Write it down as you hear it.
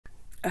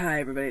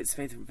Hi everybody, it's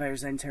Faith from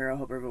FireSignFlipside.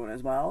 Hope everyone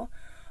is well.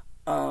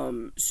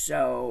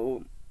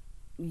 So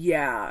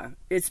yeah,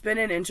 it's been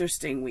an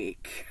interesting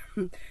week.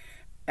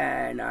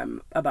 And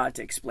I'm about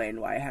to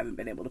explain why I haven't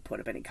been able to put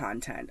up any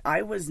content.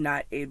 I was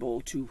not able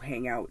to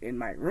hang out in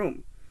my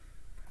room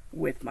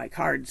with my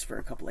cards for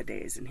a couple of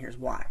days, and here's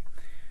why.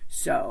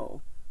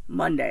 So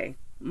Monday,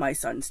 my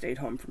son stayed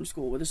home from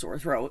school with a sore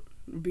throat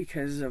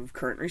because of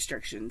current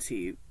restrictions.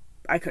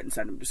 I couldn't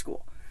send him to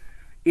school,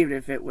 even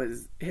if it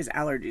was his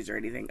allergies or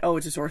anything. Oh,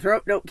 it's a sore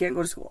throat? Nope, can't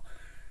go to school.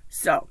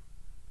 So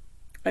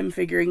I'm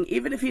figuring,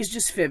 even if he's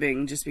just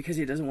fibbing just because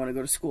he doesn't want to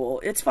go to school,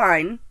 it's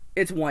fine.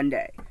 It's one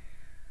day.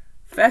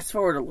 Fast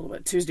forward a little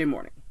bit. Tuesday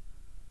morning,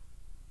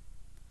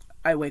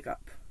 I wake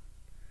up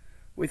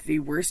with the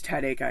worst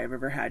headache I've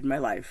ever had in my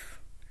life.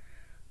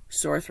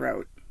 Sore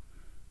throat.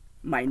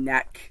 My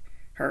neck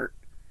hurt.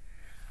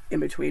 In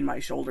between my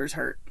shoulders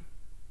hurt.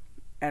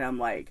 And I'm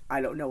like,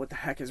 I don't know what the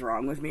heck is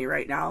wrong with me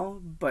right now,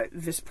 but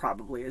this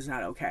probably is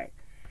not okay.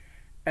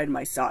 And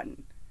my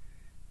son,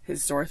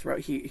 his sore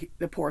throat,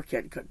 the poor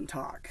kid couldn't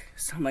talk.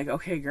 So I'm like,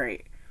 okay,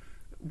 great.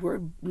 We're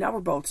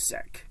both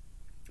sick.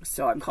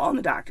 So I'm calling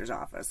the doctor's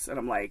office, and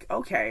I'm like,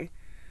 okay,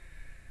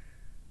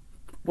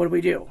 what do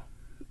we do?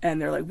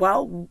 And they're like,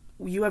 well,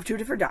 you have two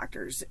different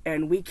doctors,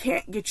 and we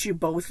can't get you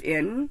both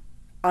in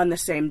on the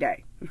same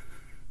day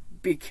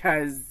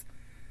because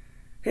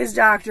his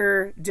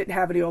doctor didn't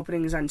have any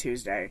openings on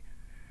Tuesday.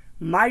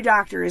 My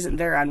doctor isn't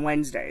there on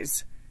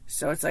Wednesdays.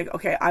 So it's like,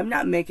 okay, I'm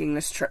not making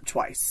this trip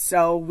twice.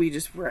 So we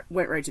just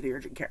went right to the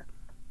urgent care.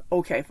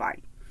 Okay,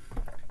 fine.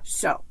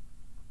 So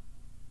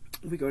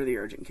we go to the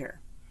urgent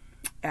care,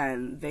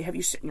 and they have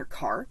you sit in your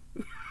car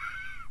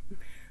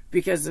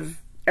because of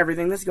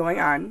everything that's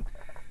going on.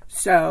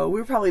 So we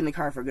were probably in the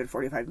car for a good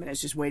 45 minutes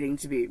just waiting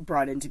to be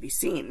brought in to be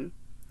seen.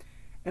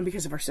 And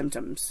because of our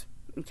symptoms.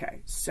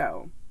 Okay,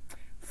 so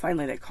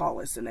finally they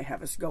call us and they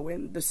have us go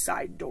in the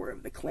side door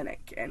of the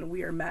clinic, and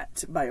we are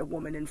met by a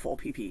woman in full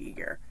PPE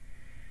gear.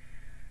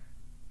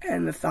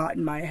 And the thought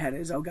in my head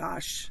is, oh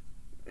gosh,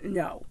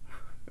 no.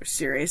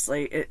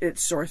 Seriously,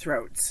 it's sore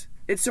throats.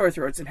 It's sore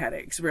throats and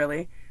headaches,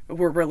 really.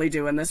 We're really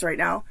doing this right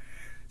now.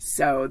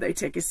 So they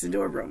take us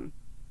into a room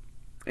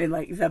in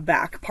like the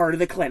back part of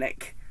the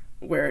clinic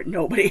where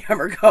nobody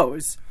ever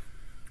goes.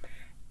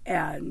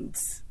 And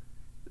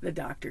the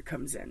doctor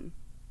comes in.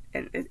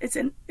 And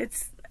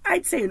it's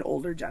I'd say an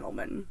older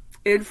gentleman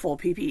in full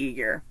PPE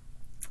gear,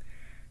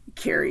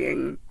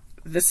 carrying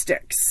the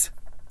sticks,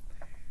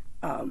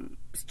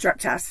 strep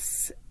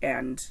tests,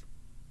 and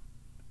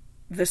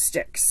the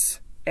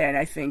sticks. And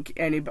I think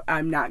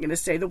I'm not going to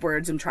say the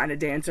words. I'm trying to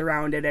dance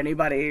around it.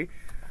 Anybody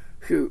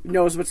who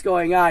knows what's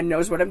going on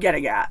knows what I'm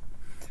getting at.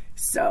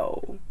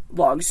 So,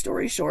 long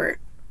story short,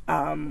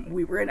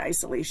 we were in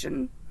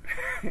isolation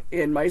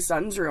in my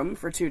son's room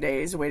for 2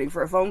 days, waiting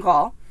for a phone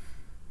call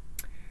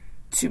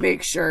to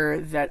make sure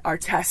that our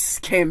tests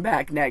came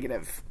back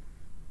negative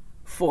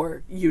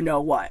for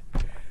you-know-what.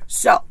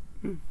 So,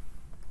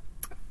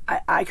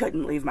 I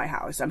couldn't leave my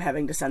house. I'm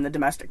having to send the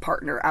domestic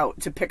partner out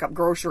to pick up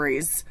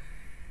groceries.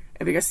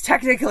 And because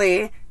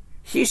technically,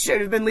 he should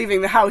have been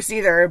leaving the house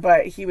either,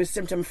 but he was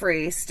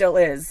symptom-free, still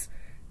is.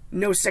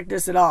 No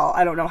sickness at all.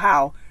 I don't know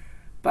how.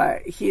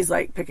 But he's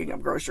like picking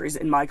up groceries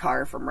in my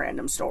car from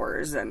random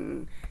stores,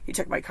 and he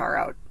took my car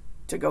out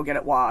to go get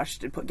it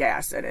washed and put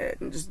gas in it,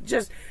 and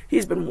just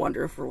he's been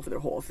wonderful for the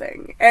whole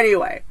thing.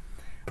 Anyway,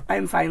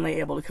 I'm finally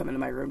able to come into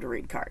my room to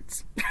read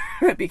cards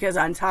because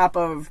on top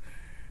of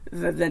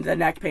the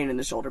neck pain and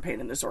the shoulder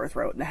pain and the sore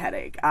throat and the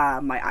headache,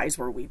 my eyes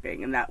were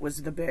weeping, and that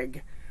was the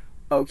big,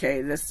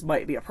 okay, this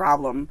might be a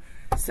problem.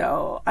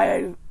 So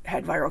I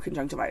had viral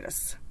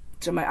conjunctivitis,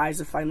 so my eyes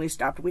have finally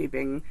stopped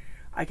weeping.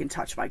 I can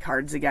touch my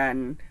cards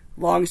again.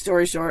 Long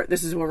story short,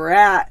 this is where we're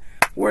at.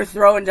 We're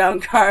throwing down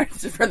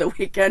cards for the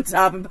weekend,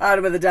 top and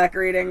bottom of the deck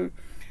reading.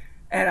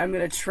 And I'm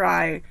going to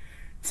try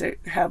to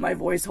have my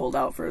voice hold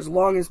out for as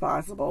long as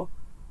possible.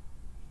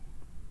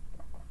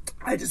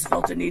 I just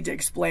felt a need to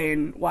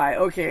explain why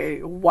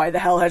the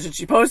hell hasn't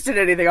she posted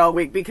anything all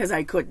week? Because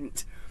I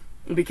couldn't.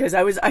 Because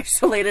I was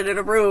isolated in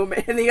a room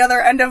in the other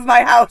end of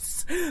my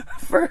house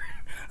for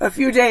a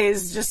few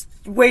days, just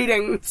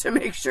waiting to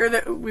make sure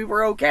that we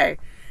were okay.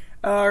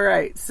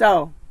 Alright,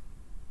 so,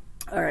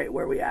 alright,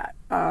 where are we at?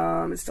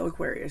 It's still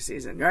Aquarius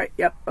season, right?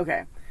 Yep,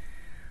 okay.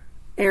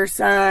 Air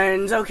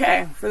signs,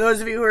 okay. For those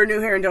of you who are new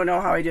here and don't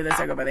know how I do this,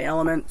 I go by the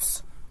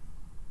elements.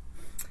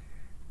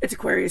 It's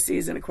Aquarius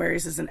season.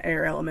 Aquarius is an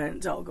air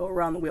element. I'll go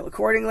around the wheel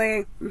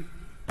accordingly. If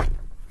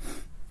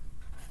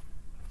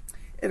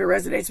it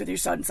resonates with your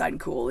sun sign,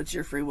 cool. It's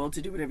your free will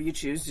to do whatever you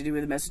choose to do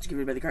with the message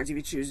given by the cards. If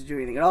you choose to do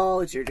anything at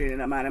all, it's your doing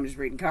it. I'm just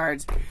reading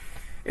cards.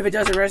 If it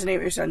doesn't resonate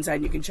with your sun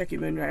sign, you can check your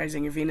moon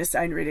rising, your Venus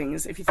sign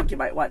readings. If you think you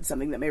might want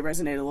something that may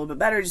resonate a little bit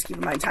better, just keep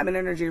in mind time and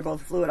energy are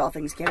both fluid. All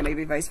things can and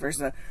maybe vice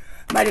versa.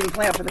 Might even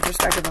play out from the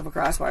perspective of a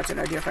crosswatcher. And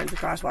our dear friends, the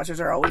crosswatchers,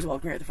 are always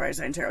welcome here at the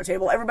Firesign Tarot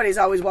table. Everybody's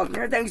always welcome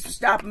here. Thanks for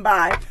stopping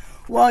by.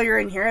 While you're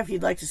in here, if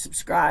you'd like to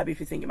subscribe, if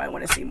you think you might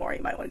want to see more,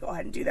 you might want to go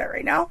ahead and do that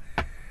right now.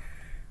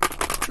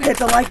 Hit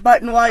the like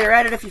button while you're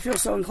at it if you feel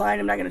so inclined.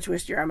 I'm not going to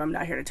twist your arm. I'm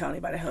not here to tell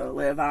anybody how to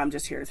live. I'm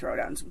just here to throw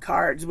down some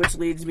cards, which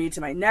leads me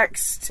to my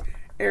next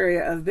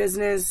area of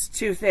business.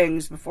 2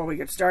 things before we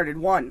get started.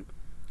 1,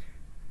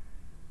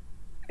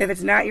 if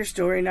it's not your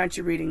story, not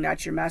your reading,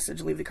 not your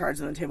message, leave the cards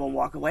on the table and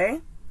walk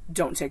away.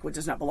 Don't take what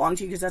does not belong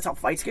to you, because that's how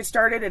fights get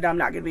started, and I'm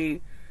not going to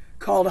be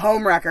called a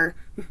homewrecker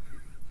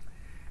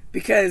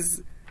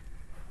because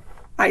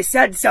I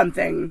said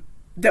something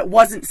that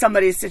wasn't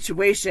somebody's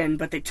situation,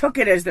 but they took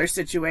it as their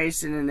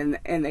situation,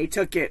 and they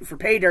took it for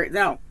pay dirt.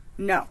 No.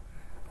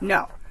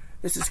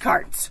 This is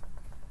cards.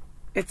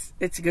 It's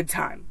a good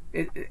time.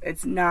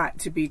 It's not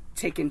to be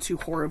taken too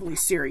horribly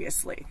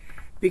seriously,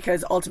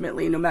 because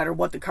ultimately, no matter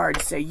what the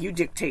cards say, you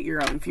dictate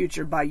your own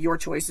future by your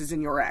choices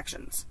and your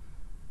actions.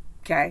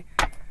 Okay?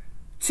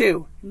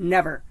 2,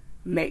 never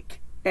make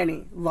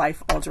any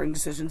life-altering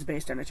decisions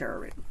based on a tarot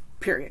reading.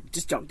 Period.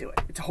 Just don't do it.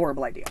 It's a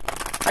horrible idea.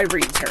 I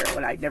read tarot,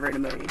 and I'd never in a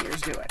million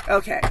years do it.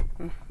 Okay.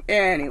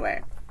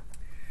 Anyway.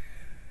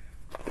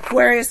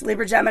 Aquarius,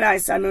 Libra, Gemini,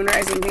 Sun, Moon,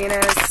 Rising,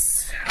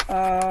 Venus.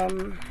 I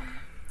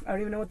don't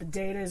even know what the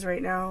date is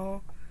right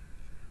now.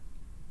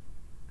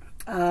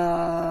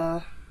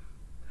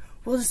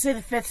 We'll just say the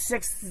 5th,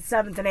 6th,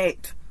 7th, and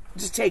 8th.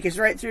 Just take us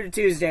right through to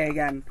Tuesday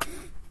again.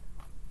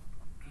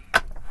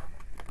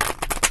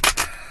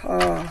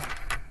 Oh.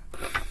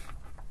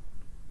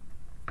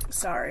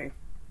 Sorry.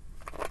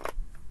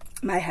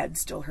 My head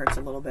still hurts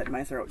a little bit.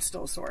 My throat's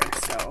still sore,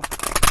 so.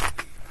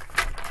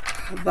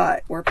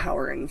 But we're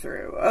powering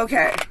through.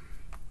 Okay.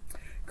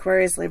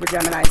 Aquarius, Libra,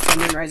 Gemini, Sun,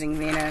 Moon, Rising,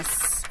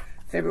 Venus.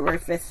 February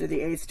 5th through the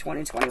 8th,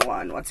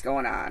 2021. What's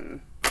going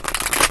on?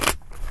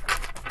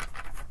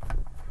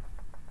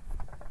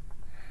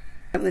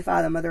 Heavenly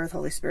Father, Mother Earth,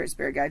 Holy Spirit,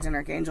 Spirit Guides, and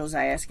Archangels,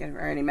 I ask for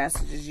any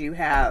messages you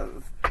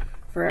have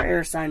for our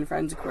air sign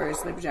friends,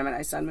 Aquarius, Libra,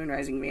 Gemini, Sun, Moon,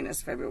 Rising,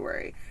 Venus,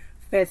 February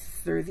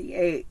 5th through the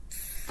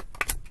 8th.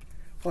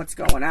 What's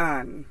going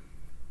on?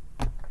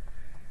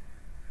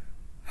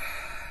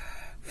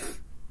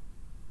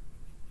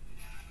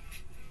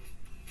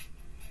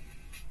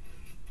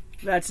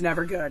 That's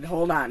never good.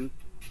 Hold on.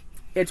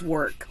 It's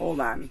work.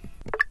 Hold on.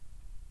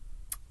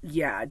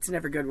 Yeah, it's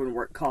never good when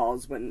work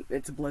calls when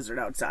it's a blizzard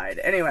outside.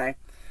 Anyway.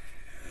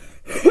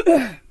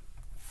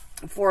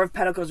 4 of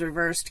Pentacles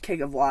reversed.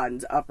 King of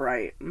Wands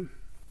upright.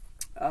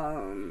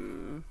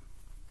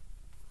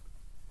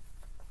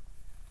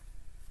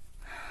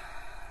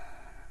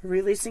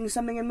 Releasing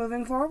something and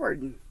moving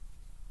forward.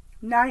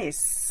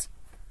 Nice.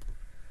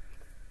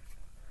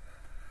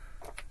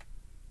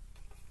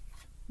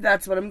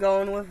 That's what I'm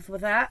going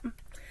with that.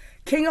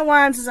 King of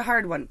Wands is a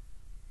hard one,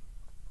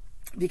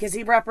 because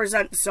he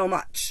represents so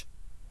much.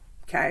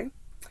 Okay?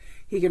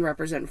 He can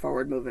represent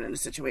forward movement in a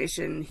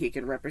situation. He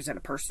can represent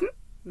a person.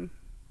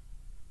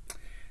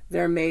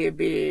 There may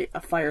be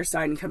a fire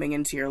sign coming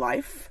into your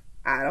life.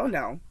 I don't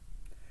know.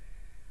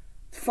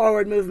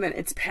 Forward movement,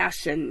 it's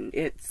passion,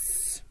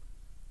 it's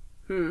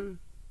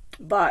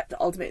but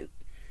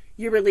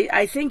ultimately,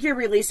 I think you're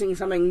releasing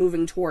something,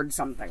 moving towards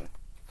something.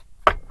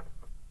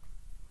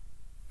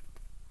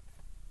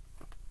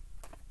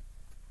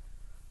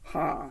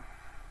 Huh.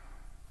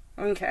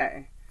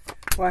 Okay.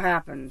 What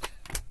happened?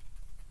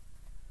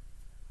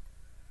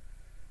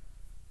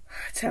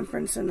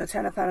 Temperance and the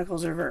 10 of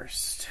Pentacles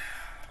reversed.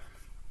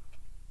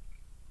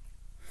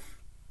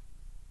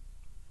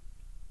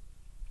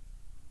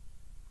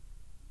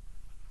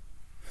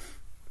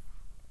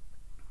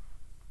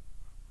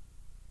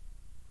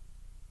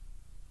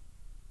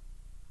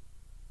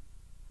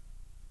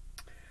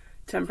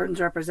 Temperance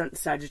represents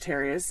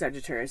Sagittarius.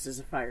 Sagittarius is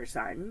a fire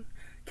sign.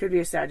 Could be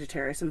a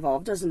Sagittarius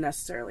involved. Doesn't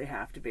necessarily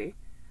have to be.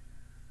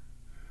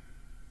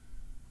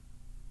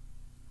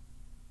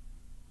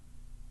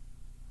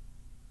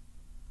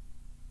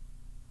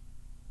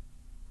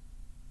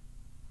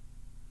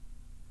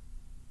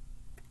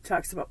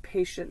 Talks about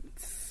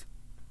patience.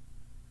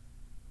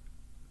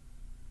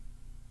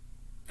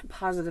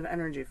 Positive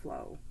energy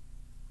flow.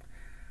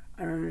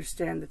 I don't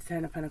understand the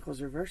 10 of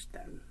Pentacles reversed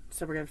then.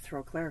 So we're going to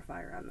throw a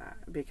clarifier on that,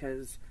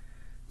 because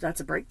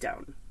that's a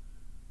breakdown.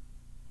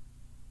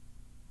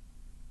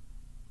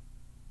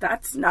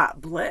 That's not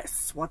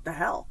bliss. What the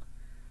hell?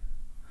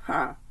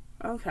 Huh.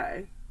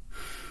 Okay.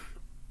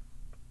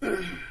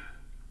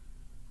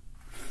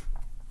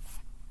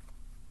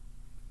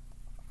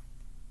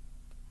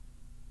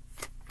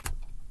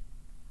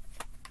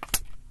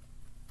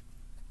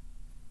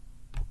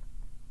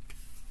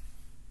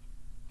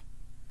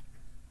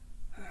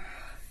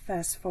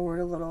 Fast forward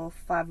a little.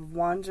 5 of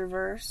Wands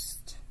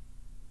reversed.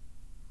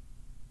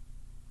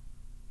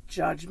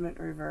 Judgment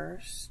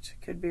reversed.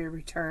 Could be a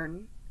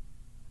return.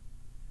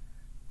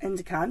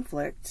 Into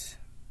conflict.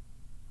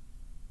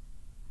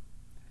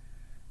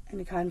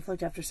 Into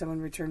conflict after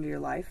someone returned to your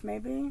life,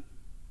 maybe?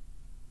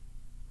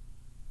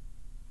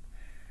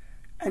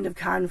 End of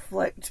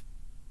conflict,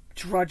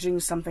 drudging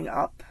something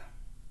up.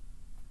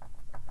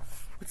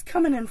 What's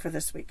coming in for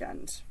this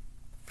weekend?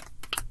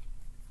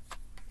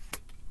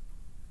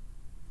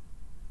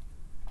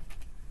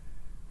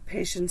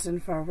 Patience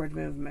and forward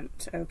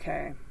movement.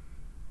 Okay.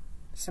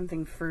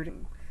 something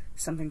fruiting,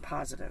 something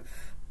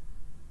positive.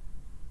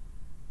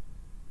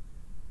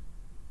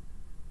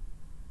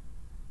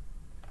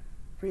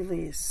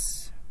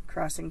 Release,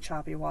 crossing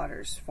choppy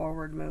waters,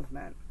 forward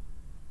movement.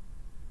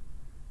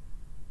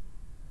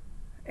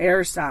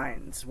 Air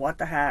signs, what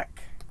the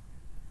heck?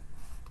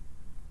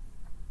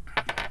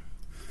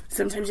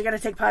 Sometimes you gotta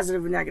take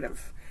positive and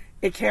negative.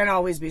 It can't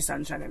always be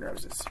sunshine and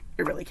roses.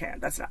 It really can't.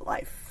 That's not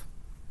life.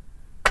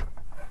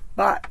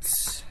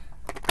 But,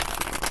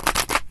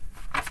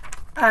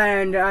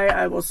 and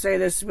I will say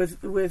this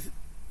with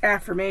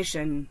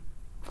affirmation,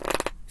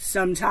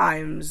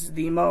 sometimes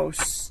the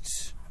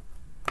most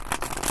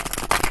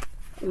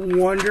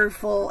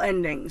wonderful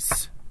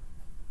endings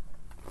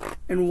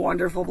and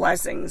wonderful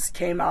blessings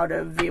came out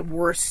of the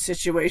worst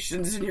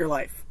situations in your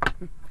life.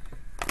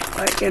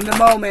 Like in the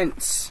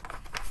moment,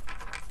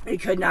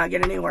 it could not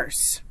get any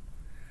worse.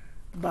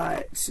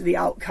 But the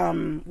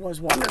outcome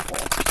was wonderful.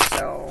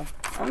 So,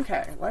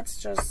 okay,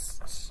 let's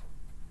just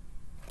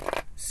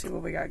see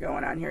what we got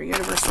going on here.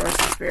 Universe, Source,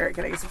 and Spirit.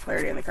 Can I get some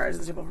clarity on the cards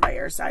and symbol for my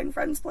air sign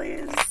friends,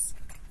 please?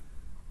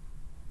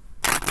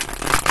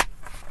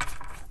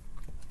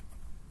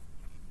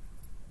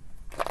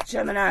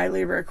 Gemini,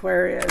 Libra,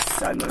 Aquarius,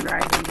 Sun, Moon,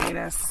 Rising,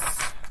 Venus.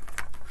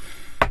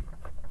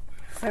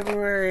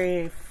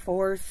 February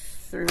 4th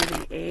through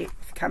the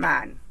 8th. Come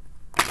on.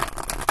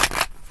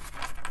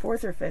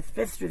 4th or 5th?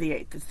 5th through the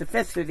 8th. It's the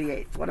 5th through the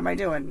 8th. What am I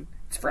doing?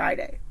 It's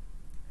Friday.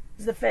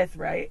 It's the 5th,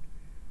 right?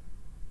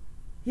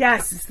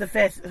 Yes, it's the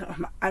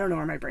 5th. I don't know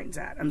where my brain's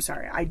at. I'm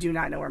sorry. I do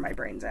not know where my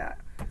brain's at.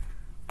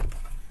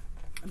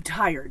 I'm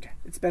tired.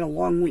 It's been a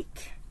long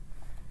week.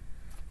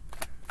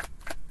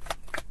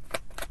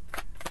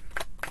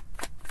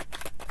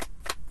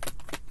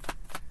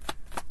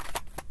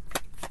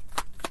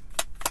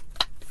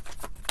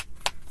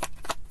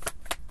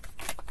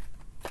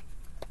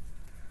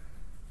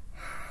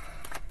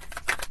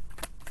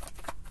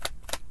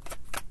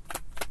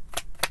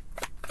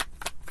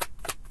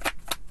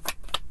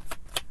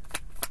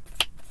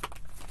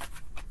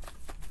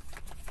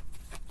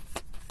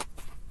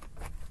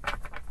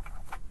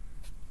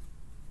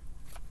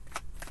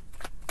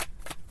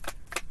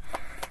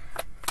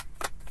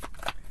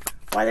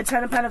 Why the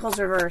Ten of Pentacles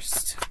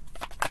reversed?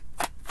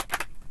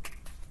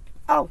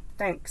 Oh,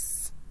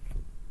 thanks.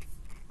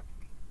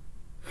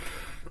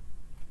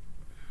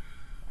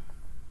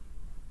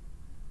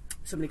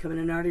 Somebody coming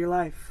in and out of your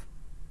life.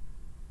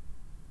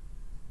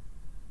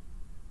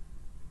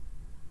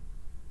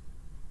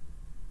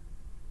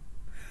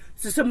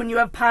 So someone you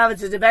have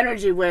positive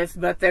energy with,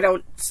 but they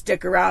don't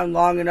stick around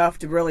long enough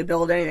to really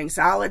build anything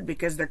solid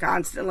because they're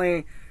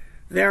constantly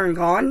there and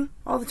gone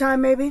all the time,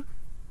 maybe?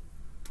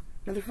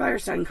 Another fire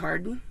sign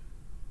card.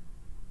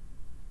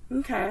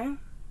 Okay.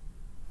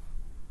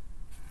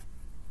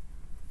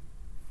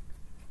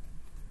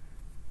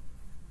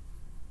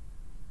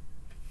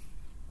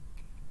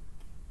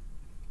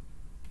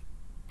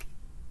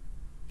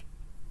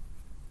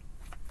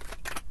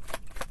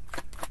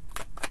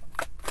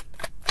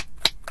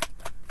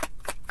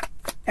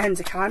 Ends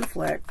a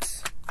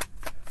conflict.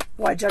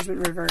 Why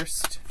Judgment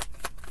reversed?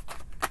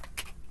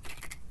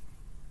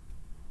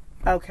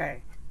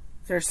 Okay.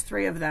 There's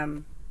 3 of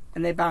them.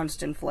 And they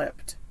bounced and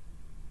flipped.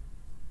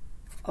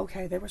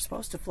 Okay, they were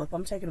supposed to flip.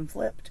 I'm taking them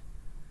flipped.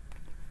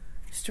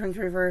 Strength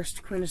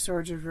reversed. Queen of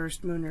Swords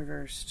reversed. Moon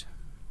reversed.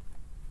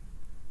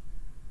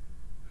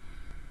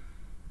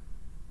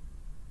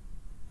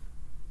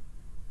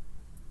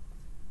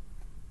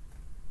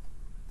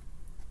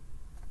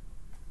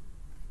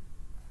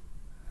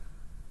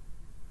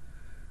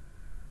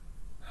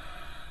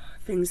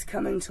 Things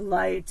coming to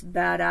light.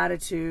 Bad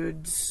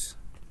attitudes.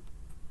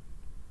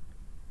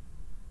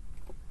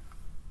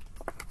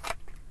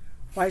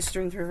 Why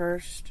Strength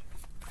reversed?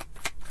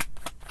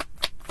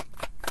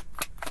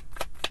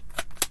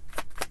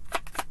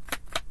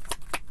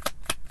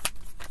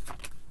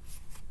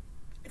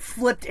 It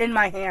flipped in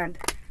my hand.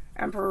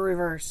 Emperor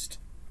reversed.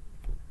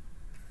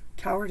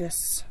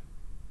 Cowardice.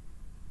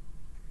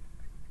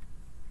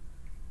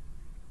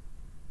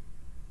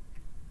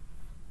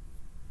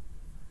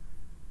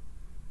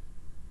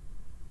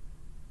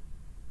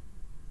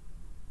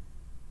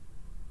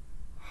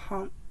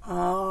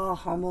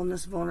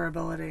 Humbleness,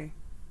 vulnerability.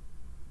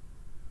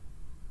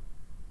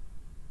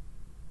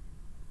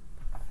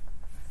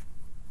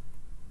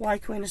 Why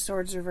Queen of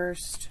Swords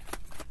reversed?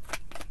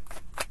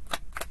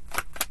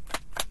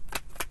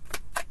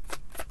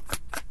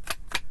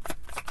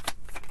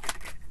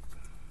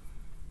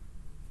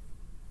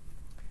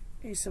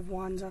 Ace of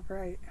Wands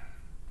upright.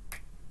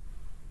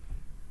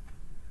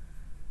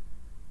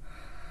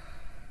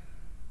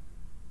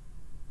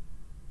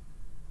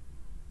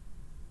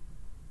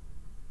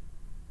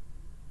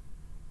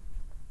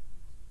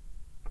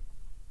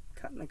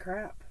 Cutting the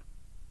crap.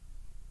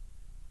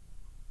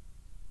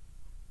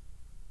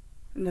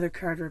 Another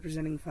card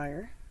representing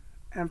fire.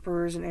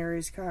 Emperor is an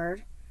Aries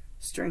card.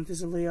 Strength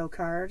is a Leo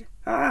card.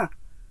 Ah!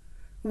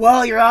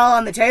 Well, you're all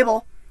on the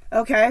table.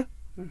 Okay.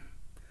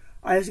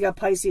 I just got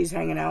Pisces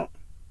hanging out.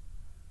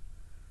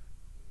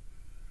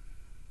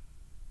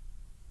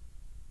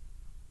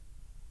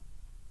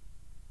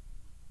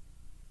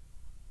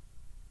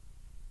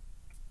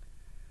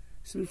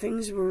 Some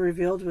things were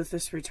revealed with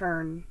this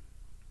return.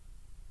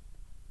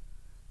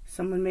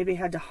 Someone maybe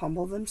had to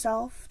humble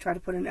themselves, try to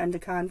put an end to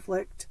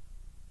conflict.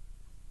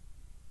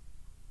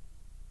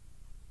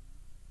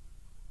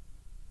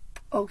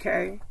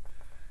 Okay.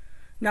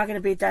 Not going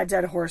to beat that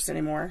dead horse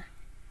anymore.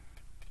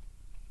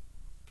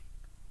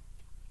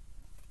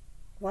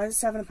 Why the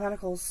Seven of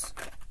Pentacles?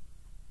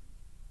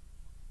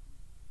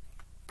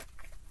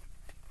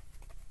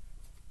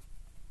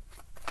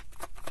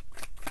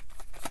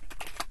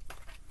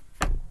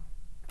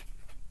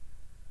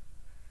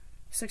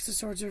 Six of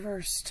Swords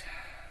reversed.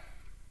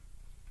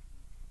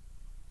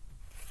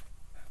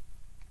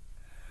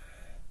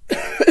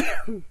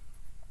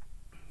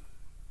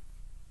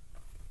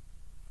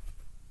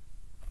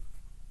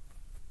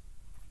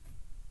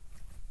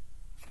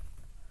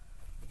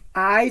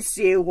 I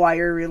see why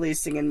you're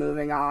releasing and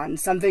moving on.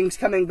 Something's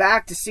coming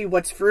back to see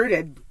what's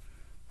fruited.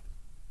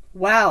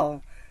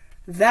 Wow,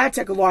 that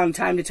took a long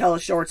time to tell a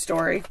short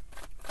story.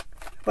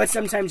 But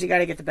sometimes you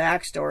gotta get the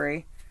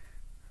backstory.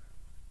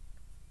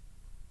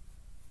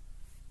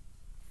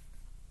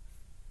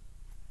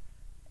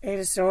 Eight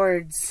of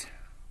Swords.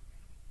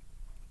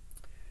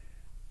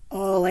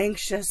 All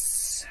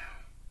anxious.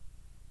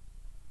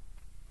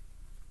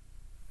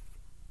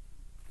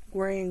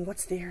 Worrying,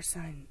 what's the air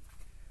sign?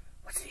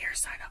 What's the air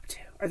sign up to?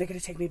 Are they going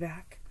to take me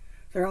back?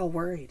 They're all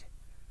worried.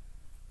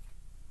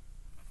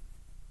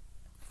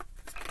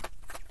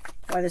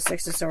 Why the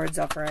Six of Swords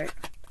upright?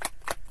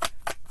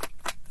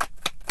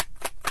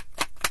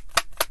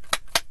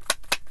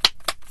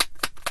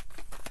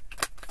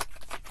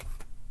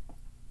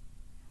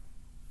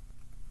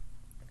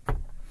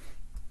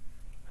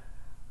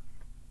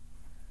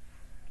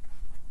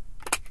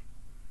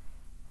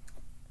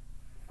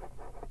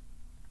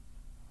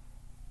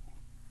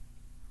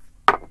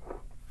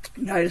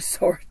 Knight of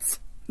Swords.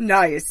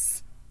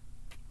 Nice.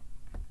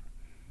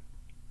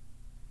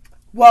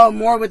 Well,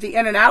 more with the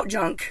in and out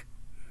junk.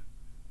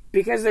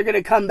 Because they're going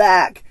to come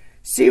back,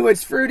 see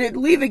what's fruited,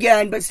 leave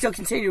again, but still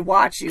continue to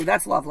watch you.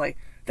 That's lovely.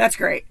 That's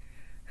great.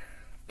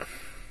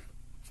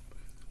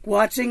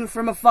 Watching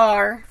from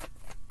afar.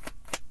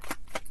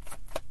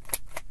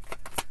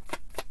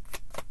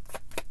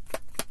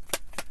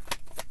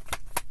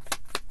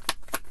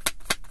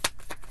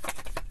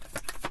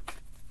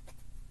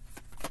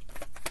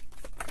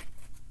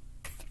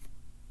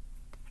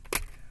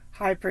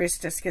 High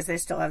Priestess, because they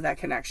still have that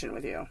connection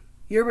with you.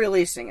 You're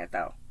releasing it,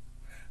 though.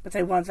 But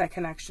they want that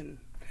connection.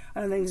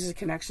 I don't think this is a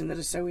connection that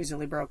is so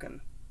easily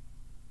broken.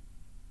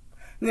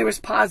 And there was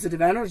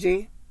positive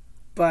energy,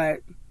 but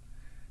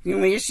the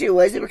only issue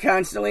was they were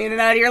constantly in and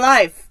out of your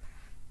life.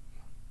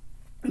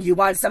 You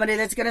want somebody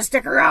that's going to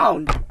stick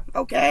around.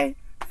 Okay,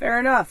 fair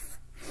enough.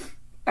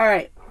 All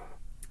right.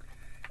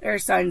 Air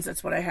signs,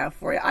 that's what I have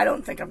for you. I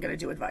don't think I'm going to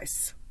do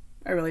advice.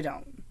 I really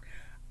don't.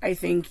 I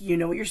think you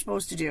know what you're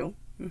supposed to do.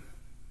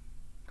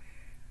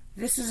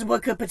 This is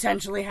what could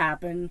potentially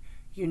happen.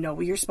 You know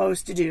what you're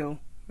supposed to do.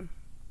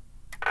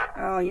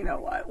 Oh, you know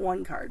what?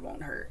 One card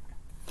won't hurt.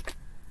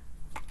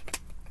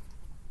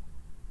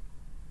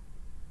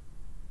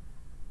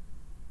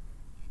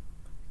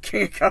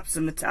 King of Cups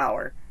in the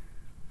Tower.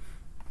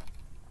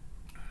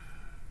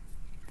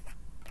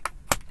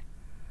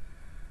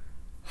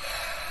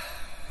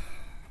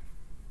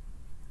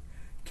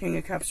 King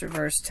of Cups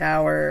reverse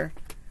Tower.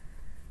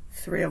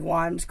 Three of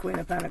Wands, Queen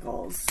of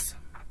Pentacles.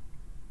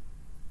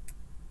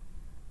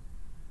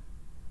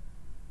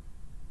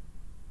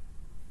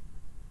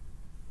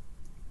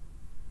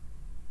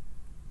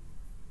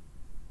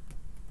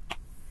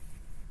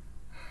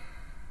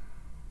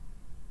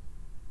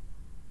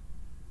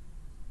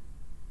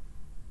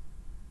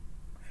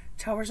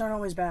 Towers aren't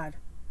always bad.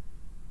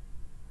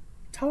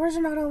 Towers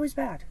are not always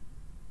bad.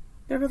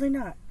 They're really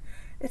not.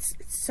 It's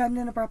sudden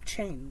and abrupt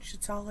change.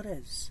 It's all it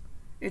is.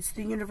 It's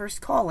the universe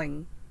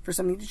calling for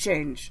something to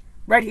change.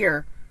 Right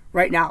here,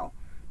 right now.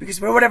 Because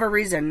for whatever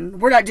reason,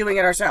 we're not doing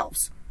it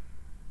ourselves.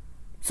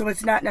 So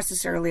it's not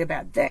necessarily a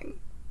bad thing.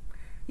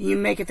 You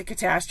make it the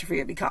catastrophe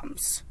it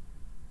becomes.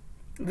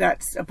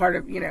 That's a part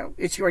of, you know,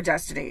 it's your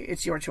destiny.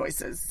 It's your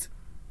choices.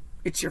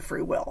 It's your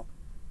free will.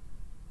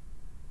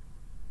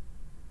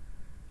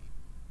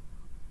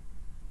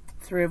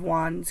 Three of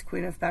Wands,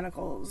 Queen of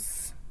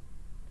Pentacles.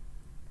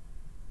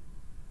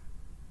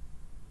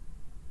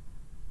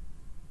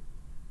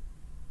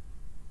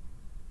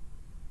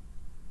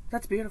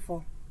 That's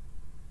beautiful.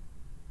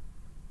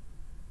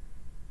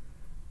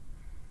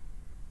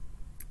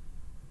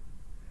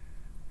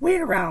 Wait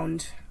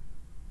around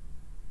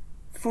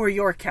for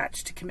your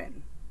catch to come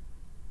in.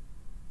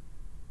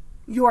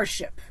 Your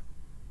ship.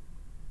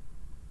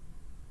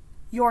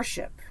 Your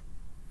ship.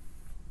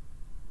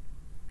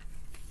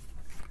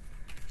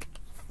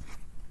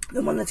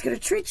 The one that's going to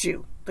treat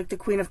you like the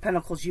Queen of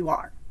Pentacles you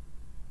are.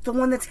 The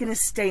one that's going to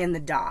stay in the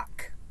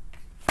dock.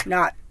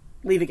 Not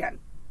leave again.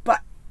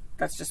 But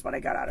that's just what I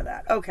got out of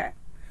that. Okay.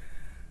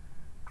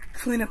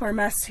 Clean up our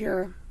mess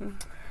here.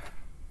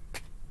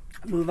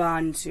 Move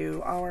on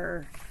to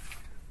our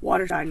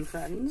water sign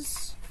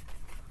friends.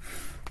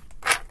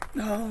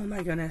 Oh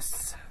my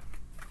goodness.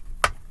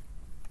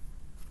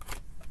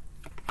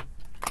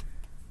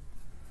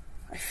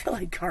 feel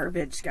like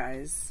garbage,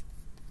 guys.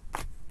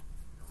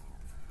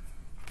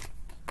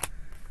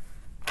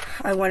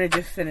 I wanted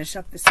to finish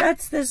up the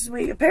sets this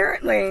week.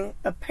 Apparently,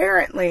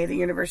 the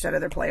universe had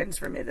other plans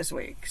for me this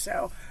week,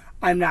 so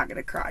I'm not going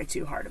to cry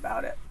too hard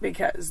about it,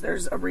 because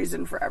there's a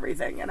reason for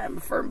everything, and I'm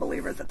a firm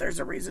believer that there's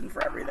a reason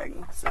for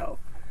everything. So,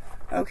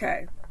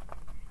 okay.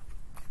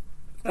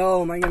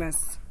 Oh my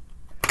goodness.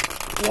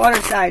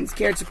 Water signs: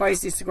 Cancer,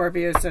 Pisces,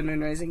 Scorpio, Sun,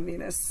 Moon, Rising,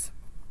 Venus.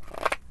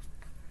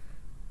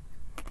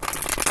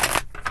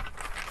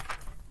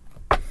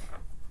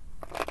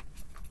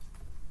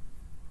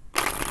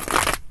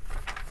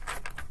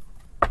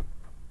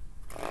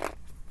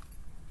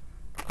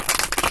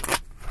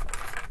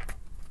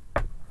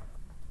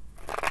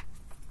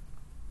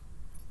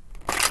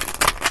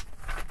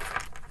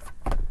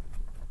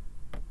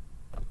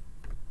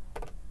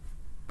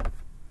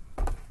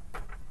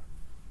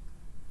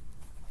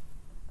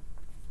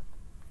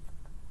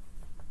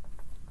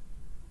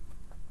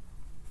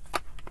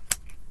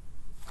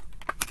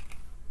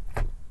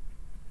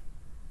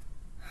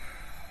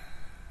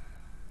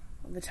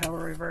 The Tower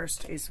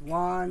reversed, Ace of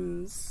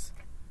Wands.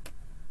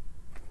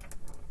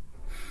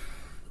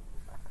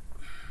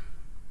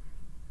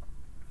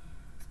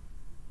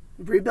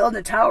 Rebuilding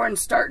the tower and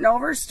starting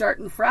over,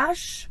 starting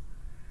fresh.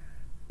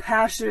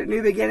 Passionate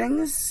new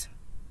beginnings.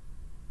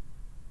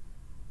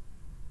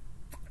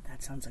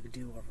 That sounds like a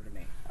do-over to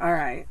me. All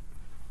right.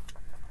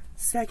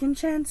 Second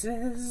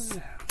chances.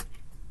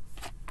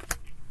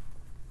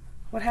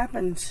 What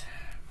happened?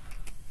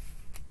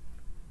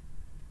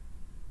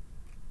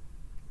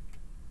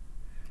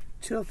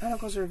 Two of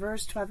Pentacles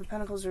reversed, Five of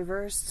Pentacles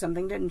reversed.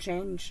 Something didn't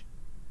change.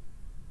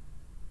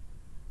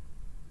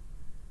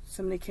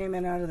 Somebody came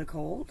in out of the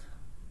cold.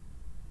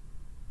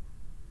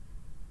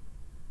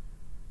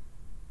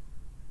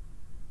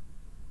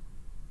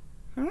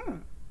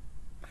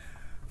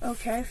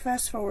 Okay,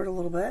 fast forward a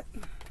little bit.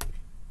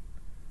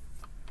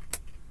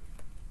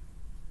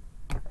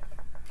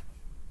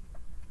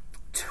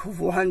 Two of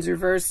Wands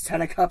reversed,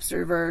 Ten of Cups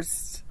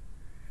reversed.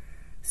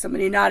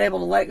 Somebody not able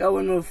to let go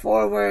and move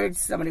forward.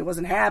 Somebody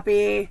wasn't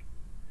happy.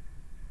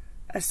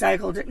 A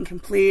cycle didn't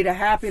complete. A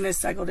happiness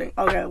cycle didn't...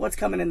 Okay, what's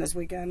coming in this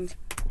weekend?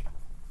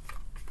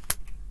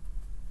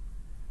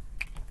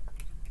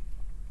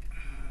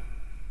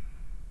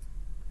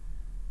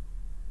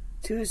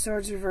 Two of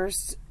Swords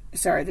reversed.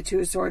 Sorry, the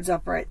Two of Swords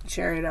upright. The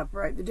Chariot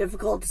upright. The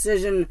difficult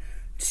decision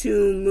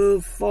to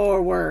move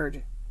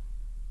forward.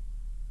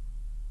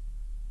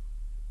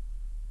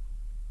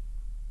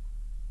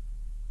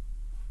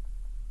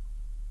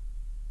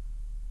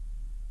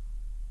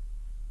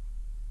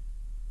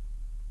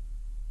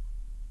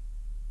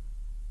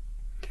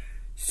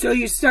 So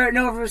you starting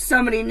over with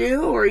somebody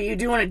new, or are you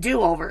doing a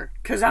do-over?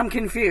 Because I'm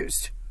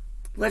confused.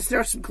 Let's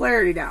throw some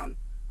clarity down.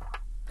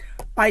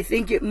 I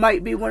think it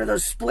might be one of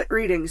those split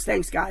readings.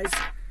 Thanks, guys.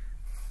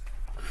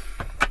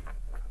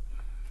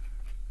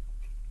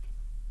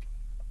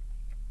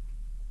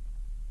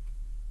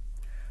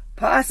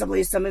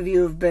 Possibly some of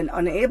you have been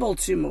unable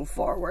to move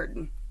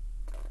forward,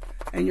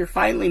 and you're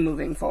finally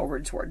moving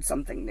forward towards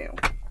something new.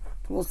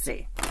 We'll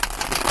see.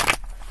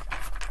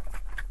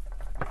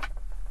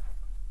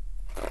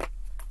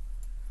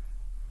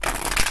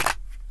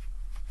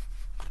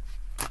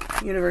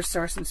 Universe,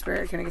 Source, and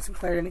Spirit. Can I get some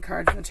clarity in the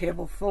cards on the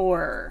table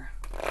for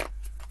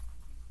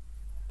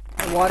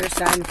a water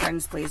sign,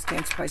 friends, please?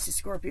 Cancer, Pisces,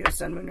 Scorpio,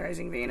 Sun, Moon,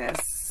 Rising,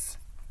 Venus.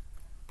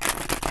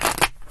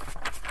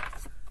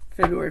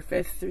 February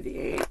 5th through the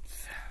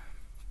 8th.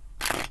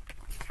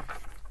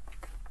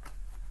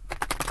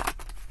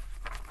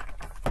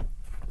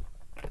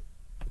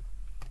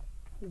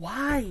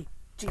 Why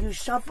do you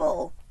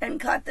shuffle and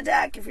cut the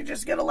deck if you're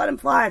just going to let him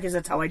fly? Because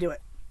that's how I do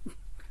it.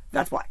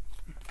 That's why.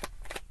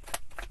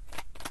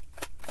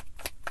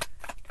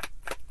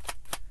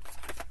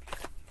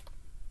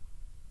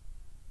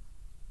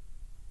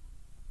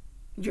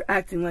 You're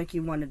acting like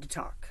you wanted to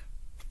talk.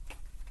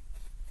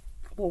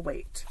 We'll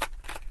wait.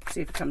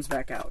 See if it comes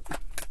back out.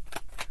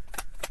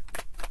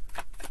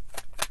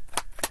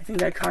 I think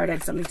that card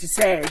had something to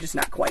say, just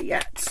not quite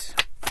yet.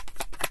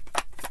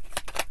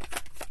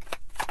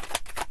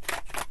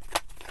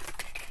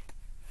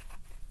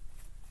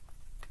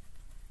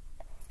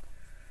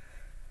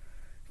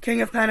 King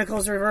of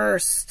Pentacles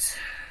reversed.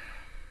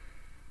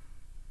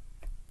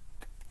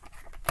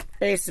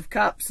 Ace of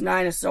Cups,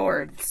 Nine of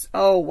Swords.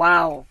 Oh,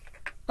 wow.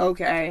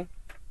 Okay.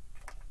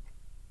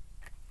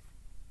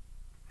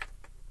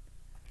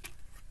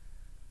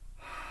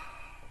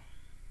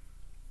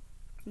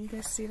 Can you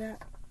guys see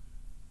that?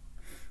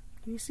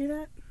 Can you see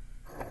that?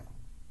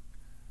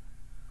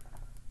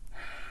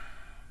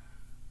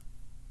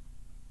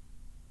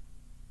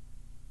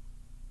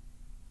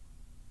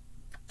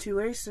 Two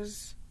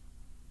aces.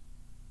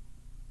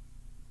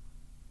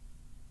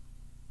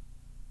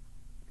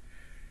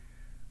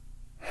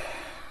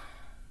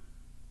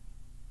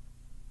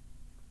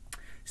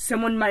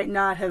 Someone might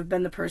not have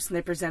been the person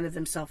they presented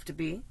themselves to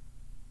be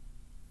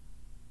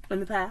in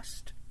the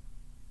past.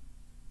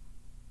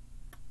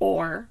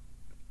 Or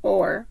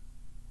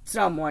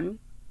someone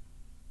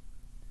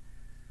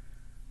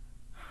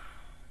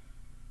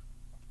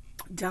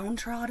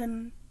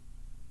downtrodden,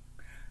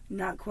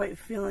 not quite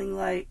feeling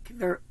like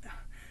they're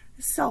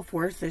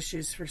self-worth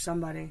issues for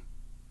somebody.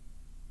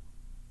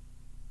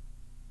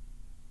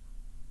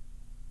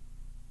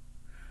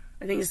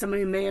 I think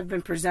somebody may have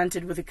been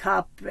presented with a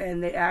cup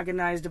and they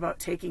agonized about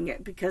taking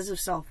it because of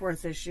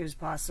self-worth issues,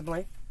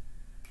 possibly.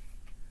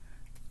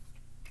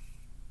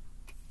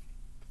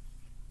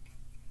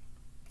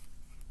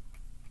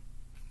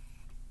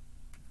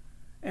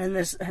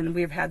 And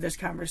we've had this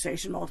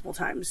conversation multiple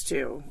times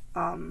too.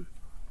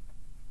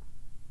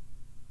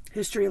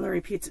 History only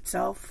repeats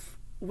itself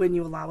when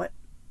you allow it.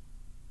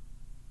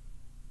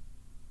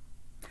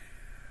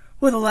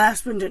 Well, the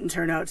last one didn't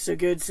turn out so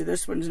good, so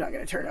this one's not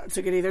going to turn out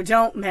so good either.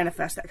 Don't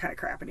manifest that kind of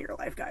crap into your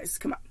life, guys.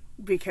 Come on.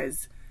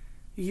 Because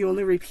you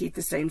only repeat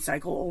the same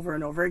cycle over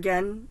and over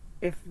again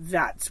if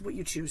that's what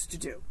you choose to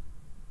do.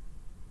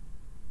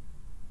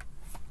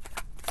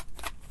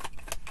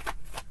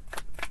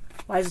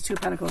 Why is the Two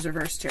of Pentacles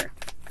reversed here?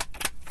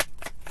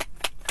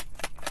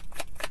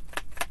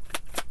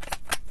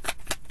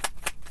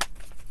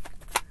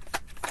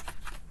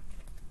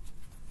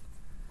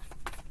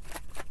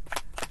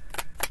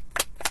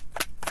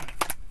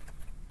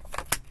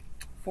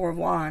 Four of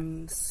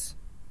Wands.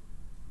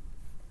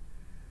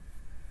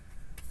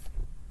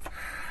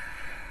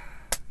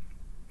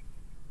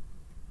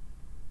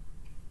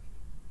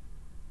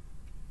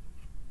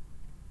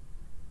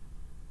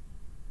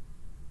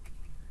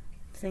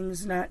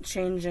 Things not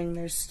changing.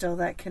 There's still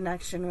that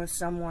connection with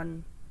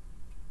someone.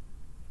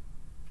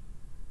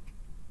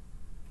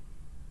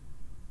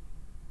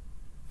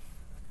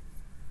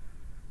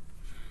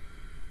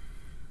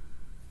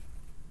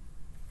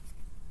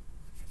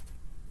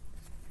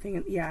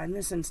 Yeah, in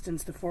this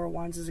instance, the Four of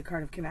Wands is a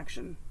card of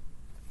connection.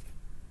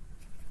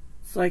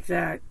 It's like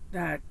that,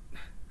 I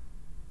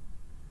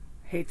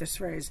hate this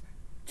phrase,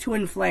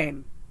 twin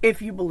flame,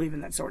 if you believe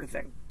in that sort of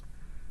thing.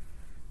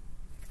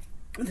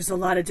 There's a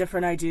lot of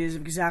different ideas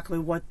of exactly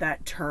what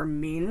that term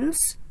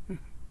means.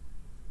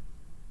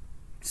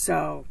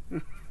 So,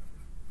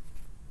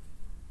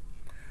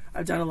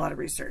 I've done a lot of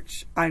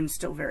research. I'm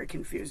still very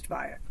confused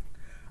by it.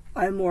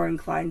 I'm more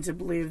inclined to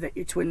believe that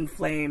your twin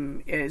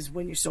flame is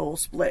when your soul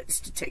splits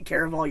to take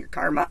care of all your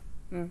karma.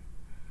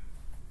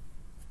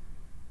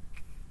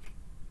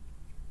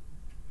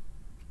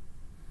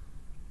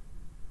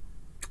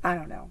 I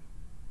don't know.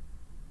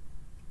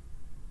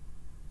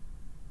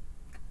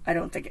 I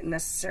don't think it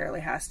necessarily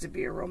has to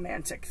be a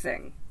romantic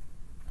thing.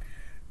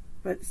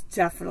 But it's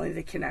definitely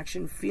the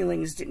connection.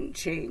 Feelings didn't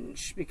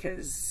change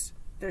because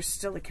there's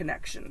still a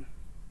connection.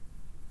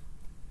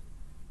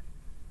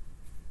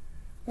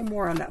 One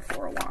more on that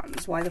Four of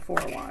Wands. Why the Four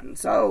of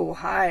Wands? Oh,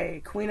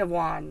 hi. Queen of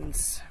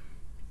Wands.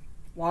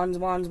 Wands,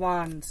 wands,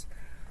 wands.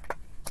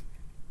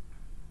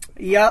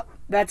 Yep,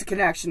 that's a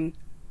connection.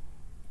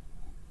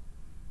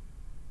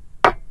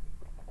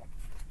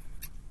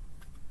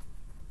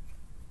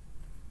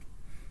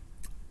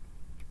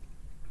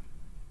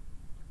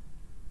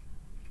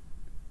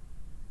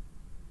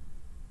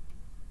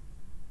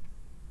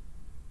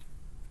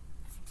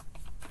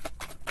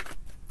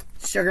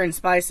 Sugar and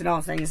spice and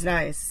all things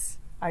nice.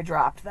 I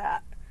dropped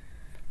that.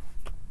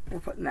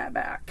 We're putting that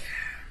back.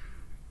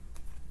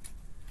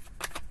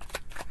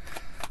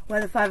 Why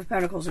the Five of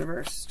Pentacles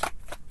reversed?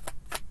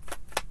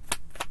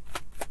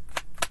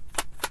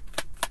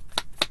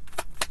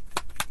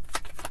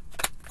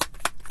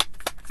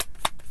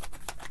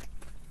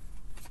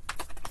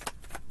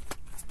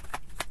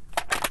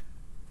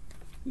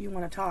 You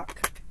want to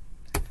talk.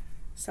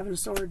 Seven of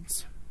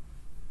Swords.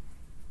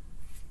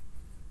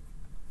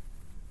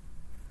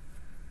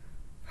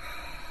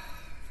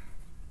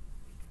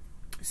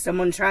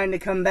 Someone trying to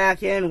come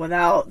back in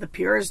without the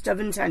purest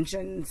of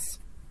intentions.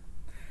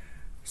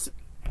 So,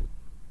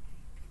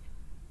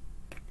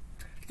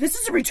 this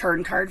is a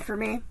return card for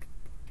me.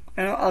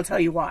 And I'll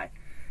tell you why.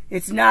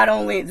 It's not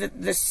only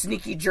the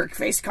sneaky jerk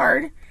face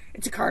card,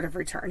 it's a card of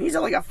return. He's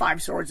only got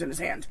 5 swords in his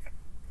hand.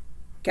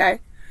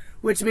 Okay?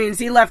 Which means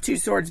he left 2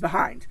 swords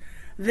behind.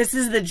 This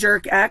is the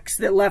jerk X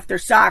that left their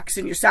socks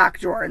in your sock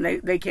drawer and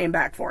they came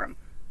back for him.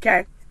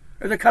 Okay?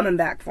 Or they're coming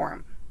back for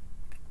him.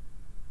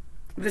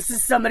 This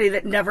is somebody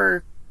that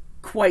never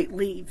quite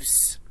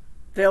leaves.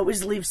 They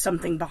always leave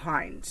something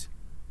behind.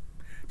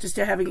 Just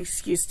to have an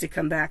excuse to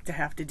come back to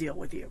have to deal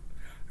with you.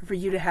 Or for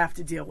you to have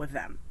to deal with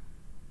them.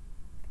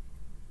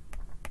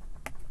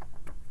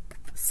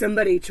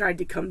 Somebody tried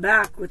to come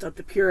back without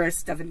the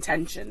purest of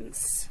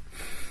intentions.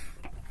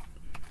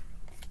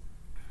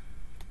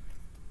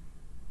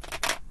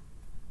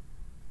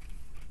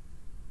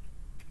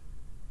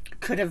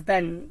 Could have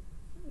been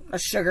a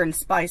sugar and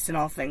spice and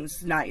all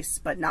things nice,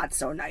 but not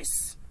so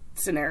nice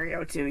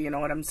scenario too, you know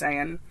what I'm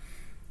saying?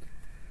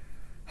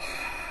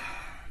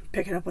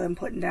 Picking up what I'm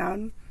putting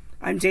down.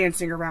 I'm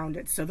dancing around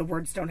it so the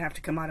words don't have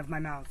to come out of my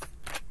mouth.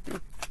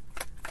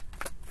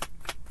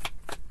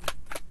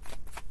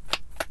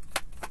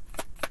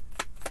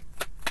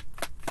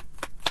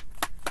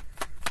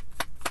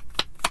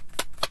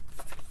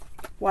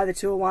 Why the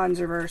Two of Wands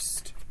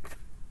reversed?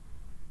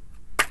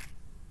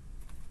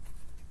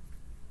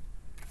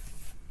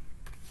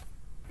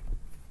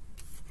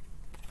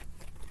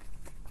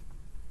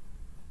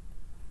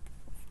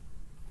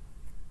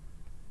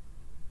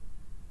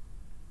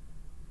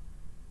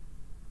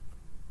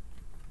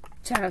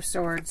 Ten of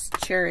Swords,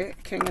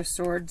 Chariot, King of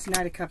Swords,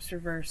 Knight of Cups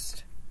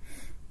reversed.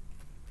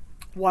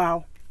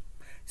 Wow.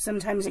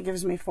 Sometimes it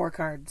gives me 4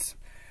 cards.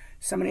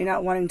 Somebody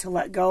not wanting to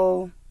let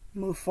go,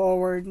 move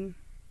forward.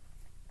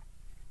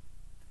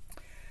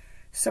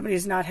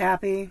 Somebody's not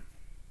happy.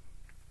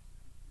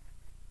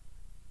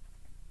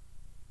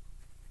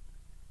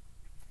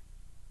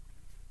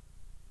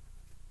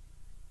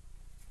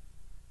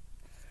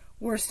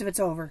 Worst of it's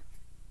over.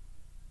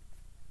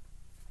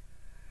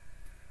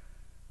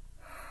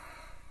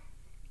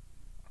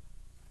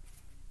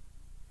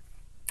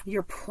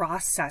 You're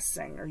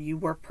processing, or you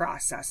were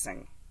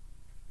processing.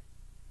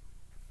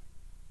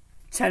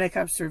 Ten of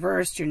Cups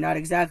reversed, you're not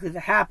exactly the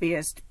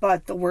happiest,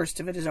 but the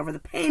worst of it is over. The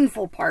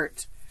painful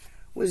part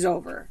was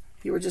over.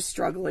 You were just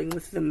struggling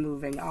with the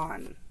moving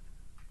on.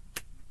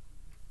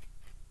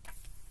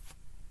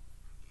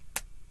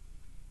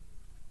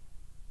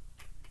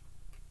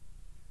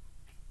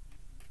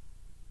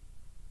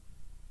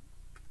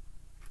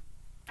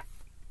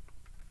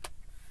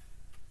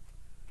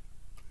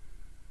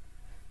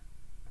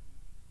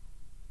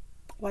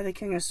 Why the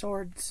King of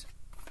Swords?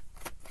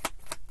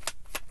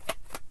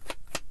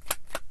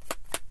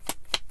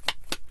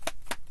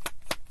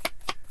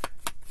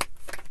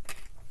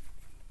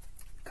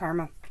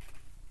 Karma.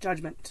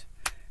 Judgment.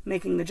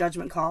 Making the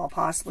judgment call,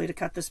 possibly to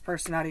cut this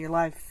person out of your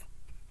life.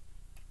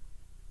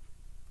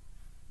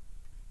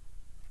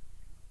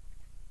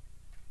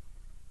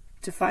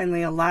 To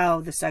finally allow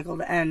the cycle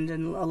to end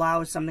and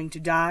allow something to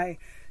die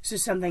so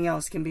something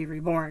else can be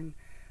reborn.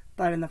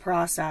 But in the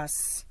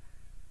process,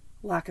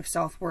 lack of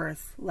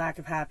self-worth, lack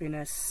of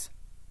happiness,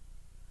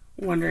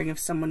 wondering if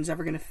someone's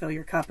ever going to fill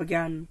your cup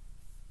again,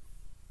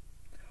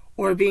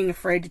 or being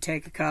afraid to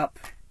take a cup.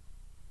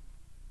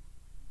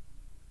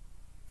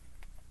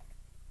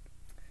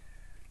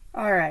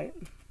 All right,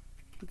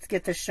 let's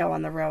get this show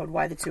on the road.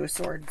 Why the Two of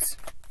Swords?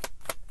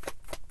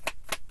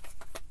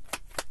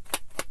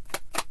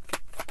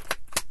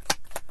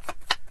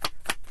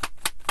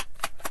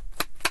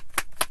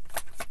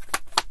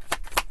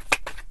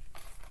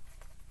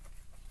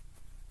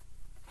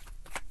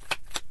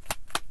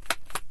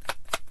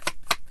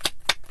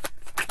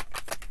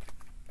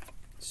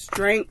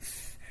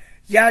 Strength.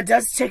 Yeah, it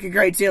does take a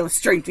great deal of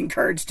strength and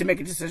courage to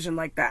make a decision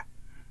like that.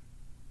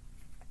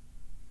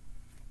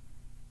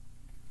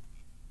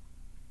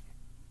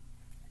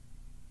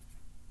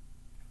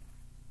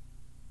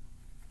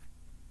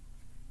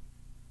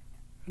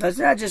 That's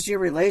not just your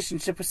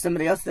relationship with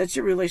somebody else. That's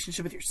your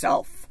relationship with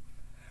yourself.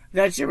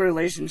 That's your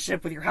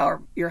relationship with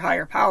your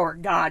higher power,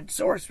 God,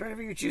 source,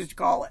 whatever you choose to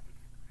call it.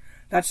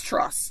 That's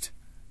trust.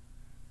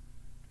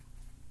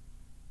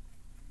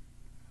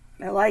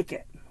 I like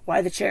it.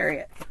 Why the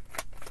Chariot?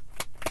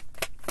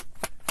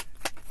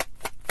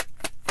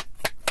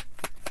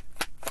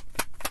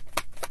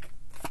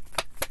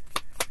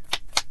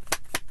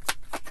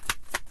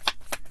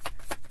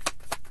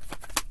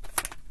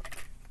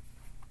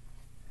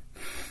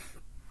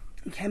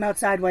 It came out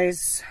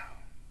sideways.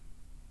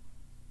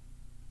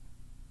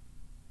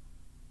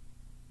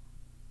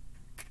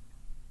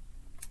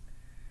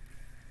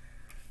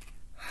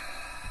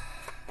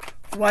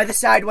 Why the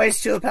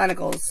sideways Two of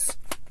Pentacles?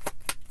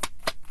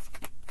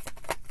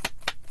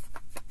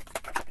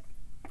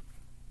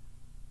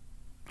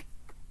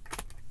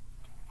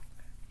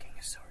 King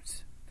of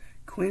Swords.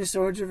 Queen of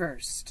Swords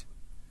reversed.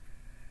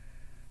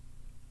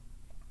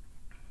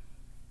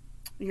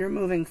 You're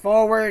moving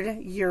forward.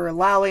 You're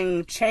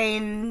allowing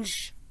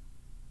change.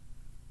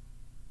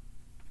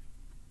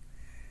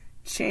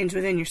 Change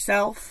within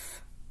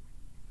yourself.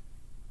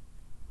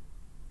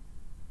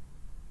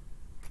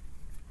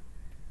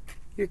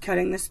 You're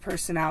cutting this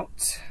person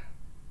out.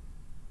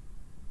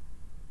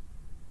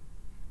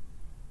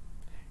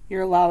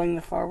 You're allowing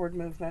the forward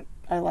movement.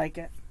 I like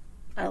it.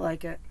 I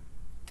like it.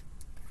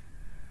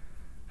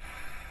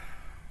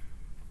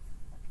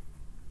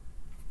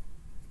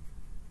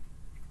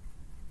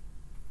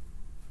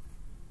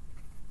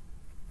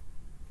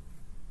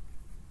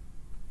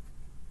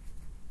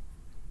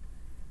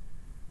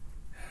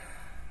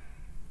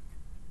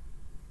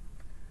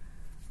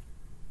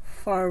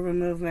 Forward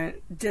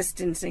movement,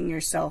 distancing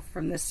yourself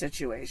from this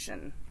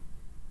situation.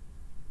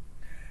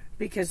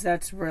 Because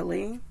that's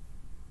really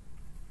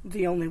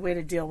the only way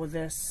to deal with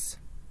this.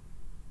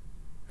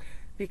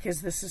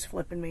 Because this is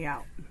flipping me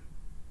out.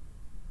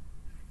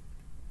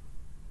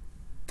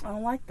 I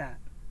don't like that.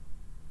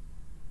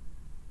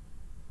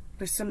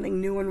 There's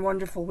something new and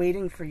wonderful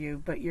waiting for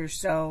you, but you're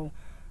so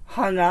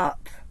hung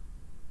up.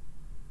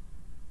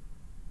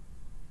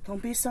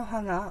 Don't be so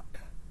hung up.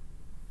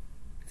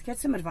 Let's get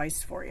some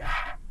advice for you.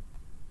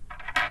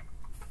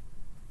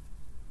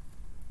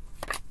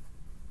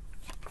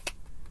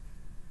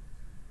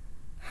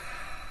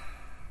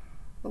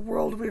 The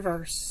World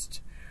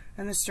reversed,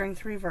 and the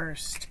Strength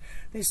reversed.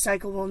 This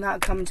cycle will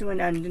not come to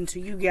an end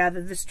until you gather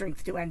the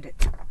strength to end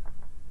it.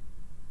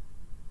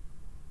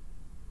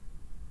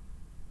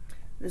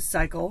 This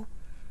cycle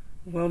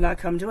will not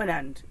come to an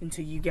end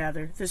until you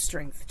gather the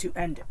strength to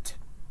end it.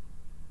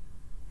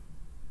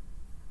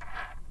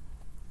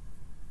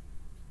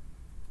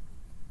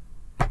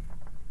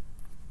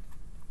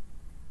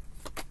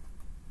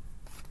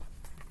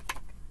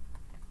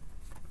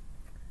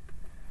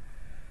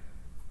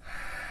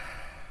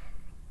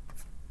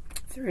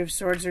 Three of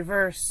Swords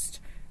reversed.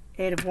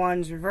 Eight of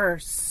Wands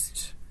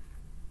reversed.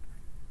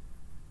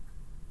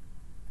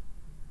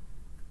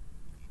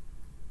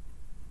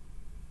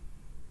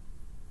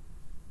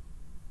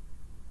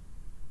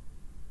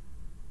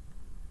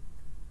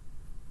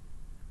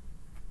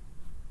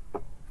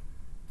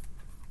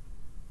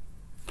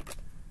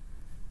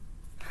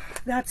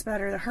 That's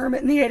better. The Hermit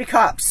and the Eight of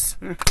Cups.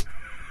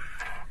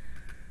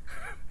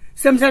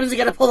 Sometimes I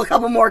gotta pull a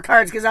couple more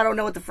cards because I don't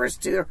know what the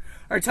first two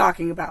are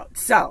talking about.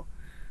 So,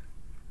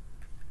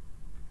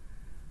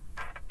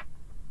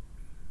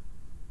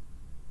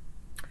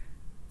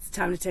 it's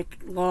time to take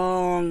a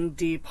long,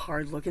 deep,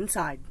 hard look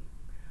inside.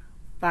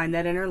 Find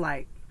that inner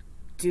light.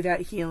 Do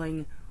that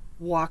healing.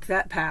 Walk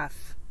that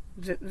path.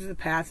 The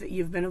path that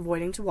you've been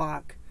avoiding to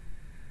walk.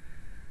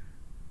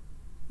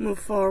 Move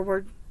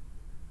forward.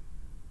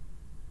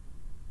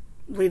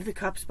 Leave the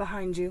cups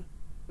behind you.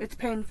 It's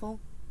painful.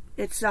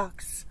 It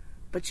sucks.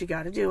 But you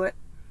gotta do it.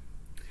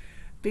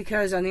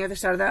 Because on the other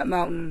side of that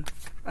mountain,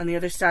 on the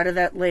other side of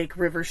that lake,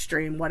 river,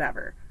 stream,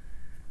 whatever,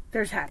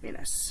 there's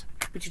happiness.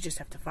 But you just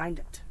have to find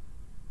it.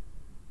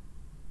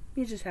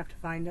 You just have to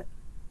find it.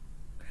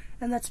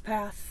 And that's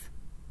path.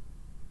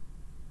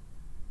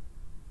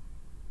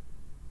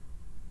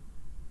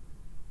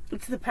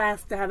 It's the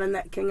path to having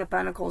that King of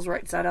Pentacles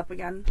right side up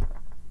again.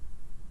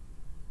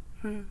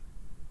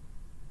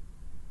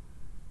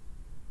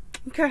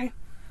 Okay.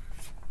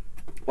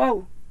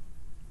 Whoa.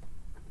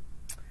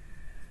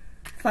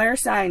 Fire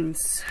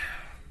signs.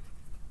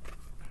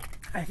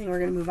 I think we're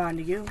going to move on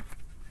to you.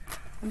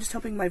 I'm just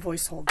hoping my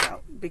voice holds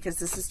out because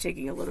this is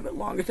taking a little bit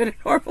longer than it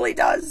normally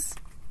does.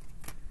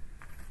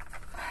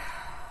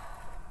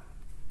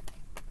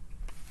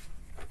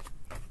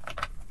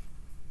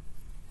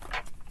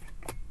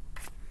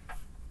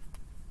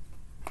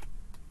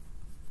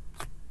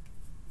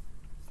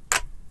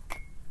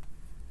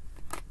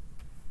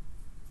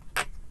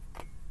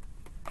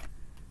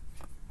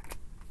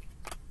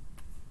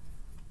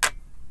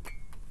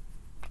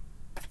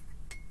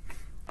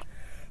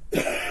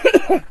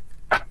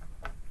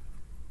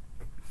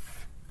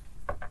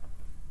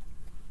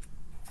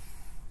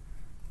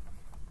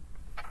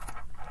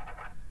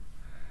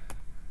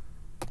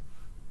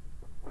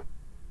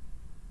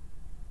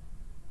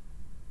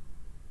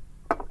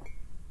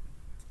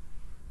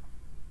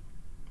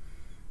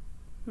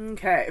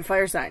 Okay,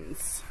 fire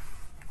signs.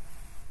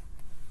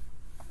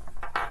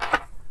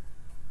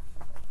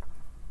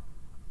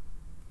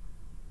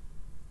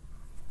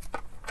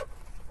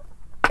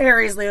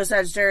 Aries, Leo,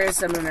 Sagittarius,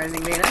 Sun, Moon,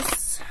 Rising,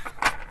 Venus.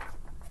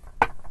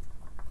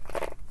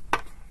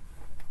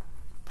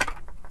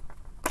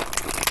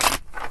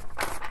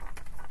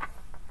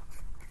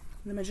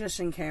 The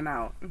Magician came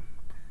out.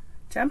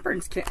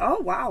 Temperance came... Oh,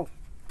 wow.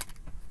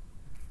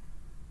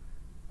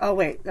 Oh,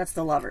 wait, that's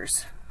the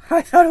Lovers.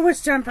 I thought it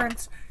was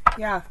Temperance.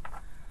 Yeah.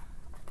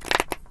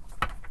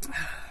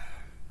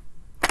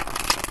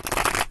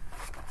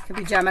 Could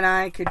be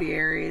Gemini, could be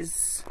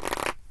Aries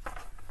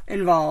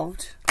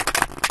involved.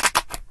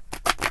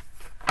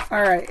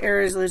 Alright,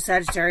 Aries, Leo,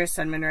 Sagittarius,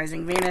 Sun, Moon,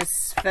 Rising,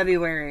 Venus,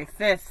 February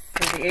 5th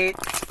to the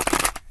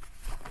 8th.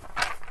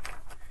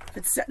 If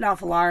it's setting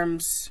off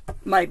alarms,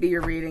 might be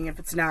your reading. If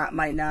it's not,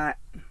 might not.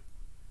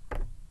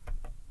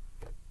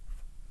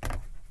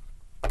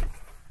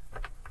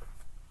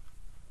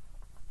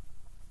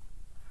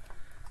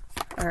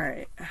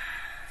 Alright.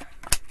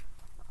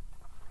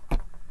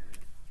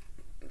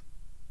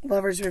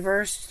 Lovers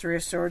reversed. Three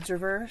of Swords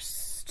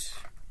reversed.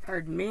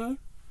 Pardon me.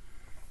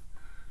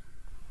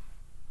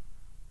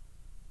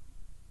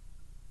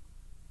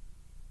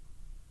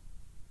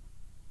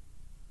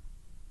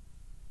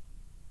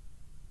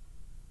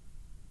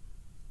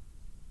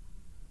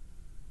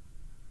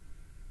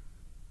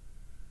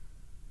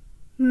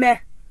 Meh.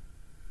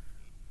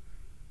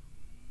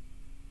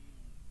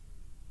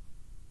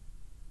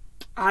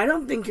 I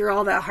don't think you're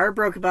all that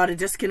heartbroken about a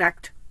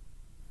disconnect.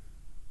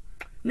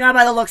 Not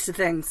by the looks of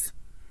things.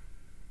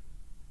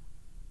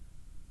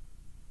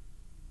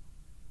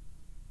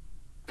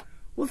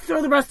 We'll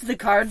throw the rest of the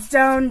cards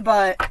down,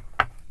 but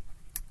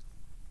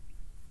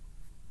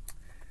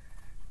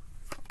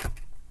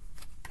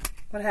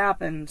what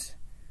happened?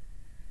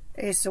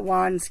 Ace of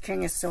Wands,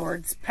 King of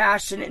Swords,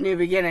 passionate new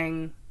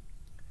beginning.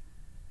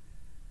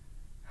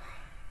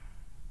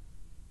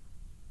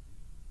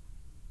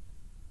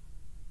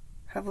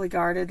 Heavily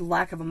guarded,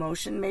 lack of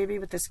emotion maybe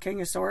with this King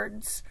of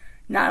Swords.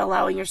 Not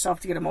allowing yourself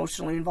to get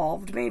emotionally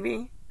involved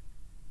maybe.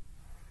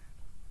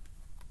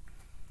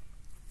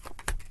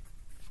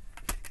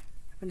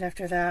 And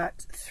after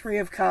that, Three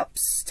of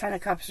Cups, Ten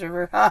of Cups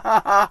reversed.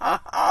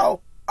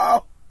 Oh.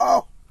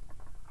 The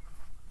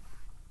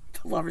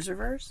Lovers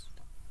reversed.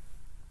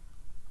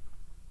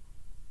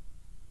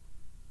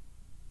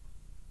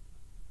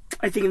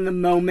 I think in the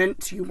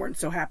moment you weren't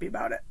so happy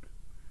about it.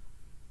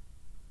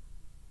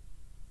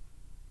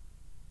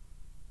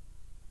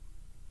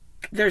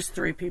 There's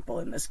three people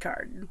in this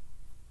card.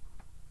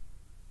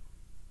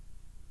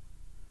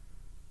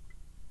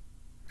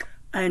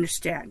 I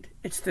understand.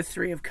 It's the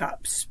Three of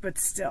Cups, but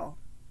still.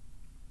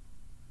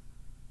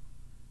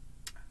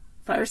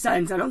 Fire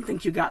signs, I don't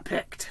think you got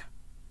picked.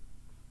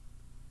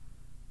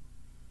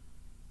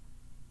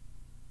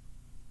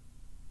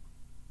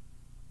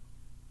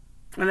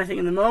 And I think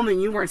in the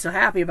moment you weren't so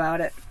happy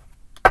about it.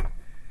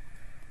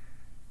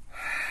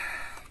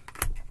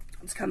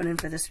 What's coming in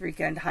for this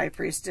weekend? High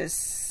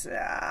Priestess.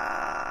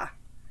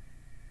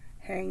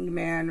 Hanged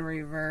Man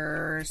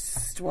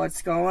reversed.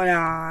 What's going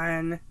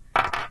on?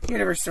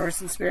 Universe,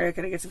 Source, and Spirit.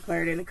 Gonna get some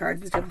clarity in the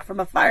cards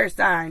from a fire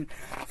sign.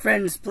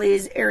 Friends,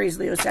 please. Aries,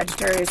 Leo,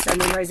 Sagittarius, Sun,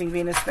 and Rising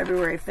Venus,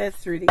 February 5th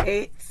through the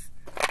 8th.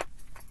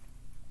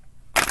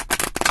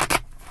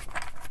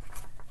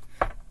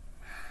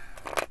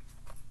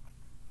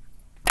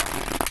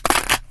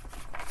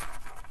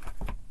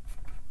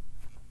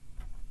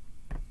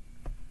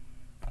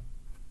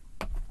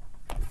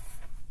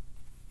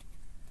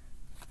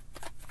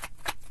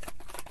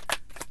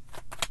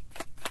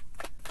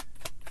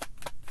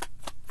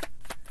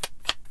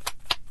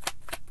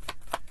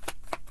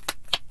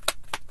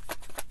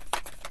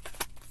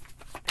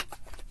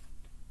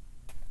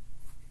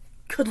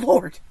 Good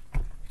Lord.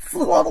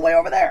 Flew all the way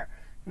over there.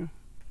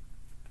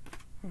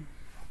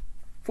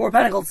 4 of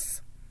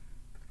Pentacles.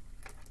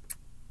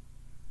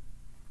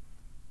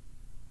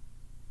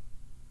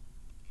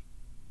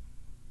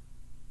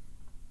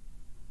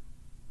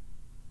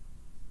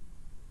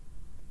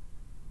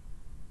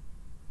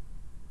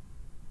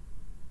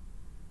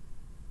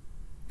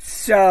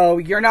 So,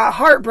 you're not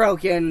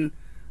heartbroken,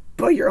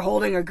 but you're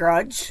holding a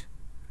grudge?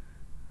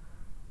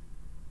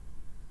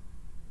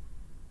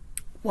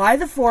 Why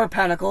the 4 of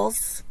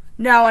Pentacles?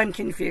 Now I'm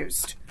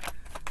confused.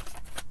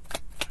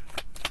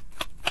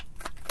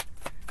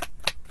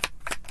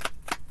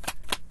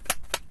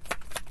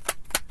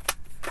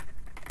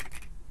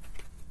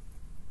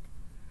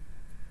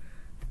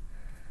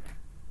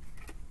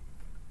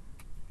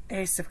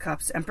 Ace of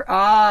Cups, Emperor.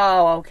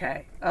 Oh,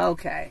 okay.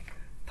 Okay.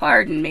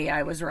 Pardon me,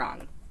 I was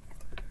wrong.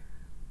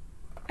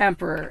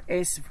 Emperor,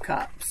 Ace of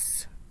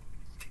Cups.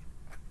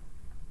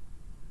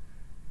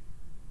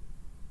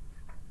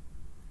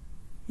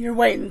 You're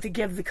waiting to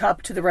give the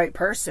cup to the right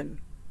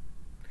person.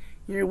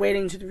 You're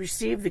waiting to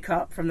receive the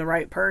cup from the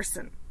right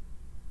person.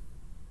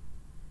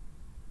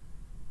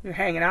 You're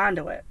hanging on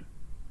to it.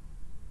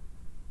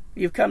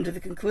 You've come to the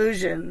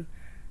conclusion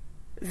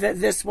that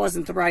this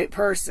wasn't the right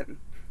person.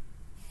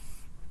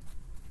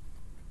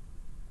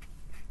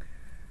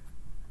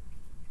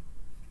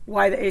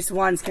 Why the Ace of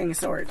Wands, King of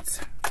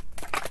Swords?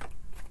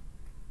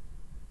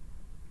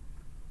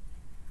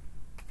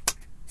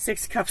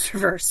 6 Cups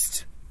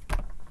reversed.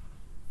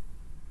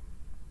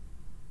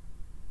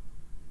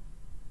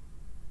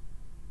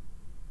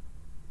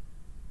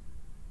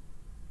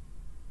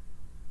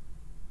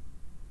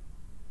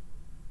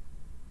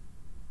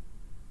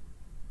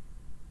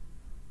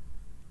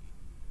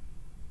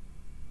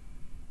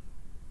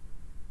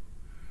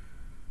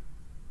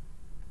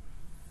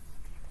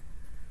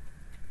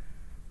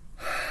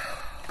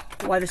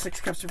 Why the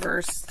 6 Cups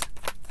reversed?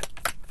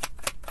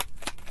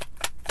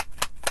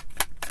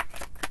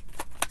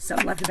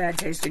 Something left a bad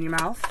taste in your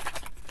mouth.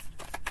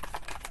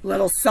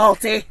 Little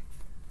salty.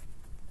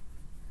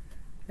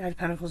 Knight of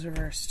Pentacles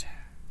reversed.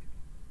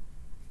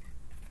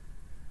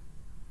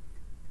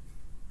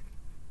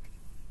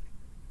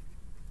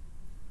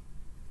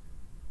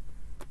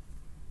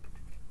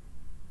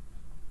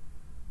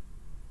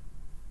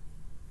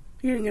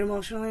 You didn't get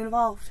emotionally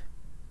involved.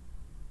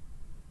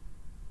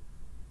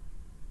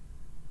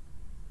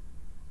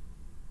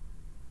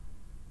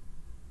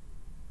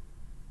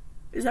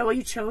 Is that why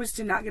you chose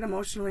to not get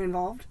emotionally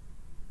involved?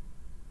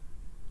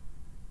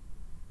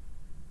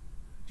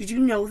 Did you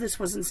know this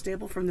wasn't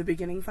stable from the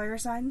beginning, fire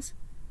signs?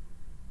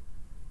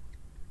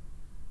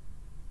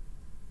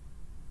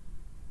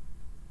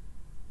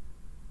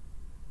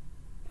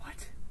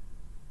 What?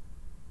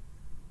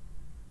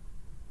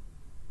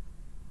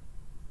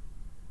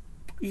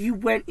 You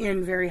went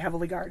in very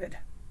heavily guarded.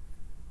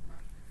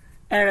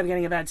 Ended up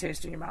getting a bad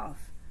taste in your mouth.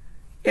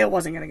 It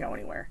wasn't going to go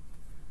anywhere.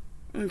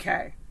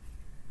 Okay.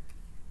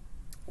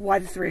 Why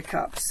the 3 of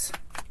Cups?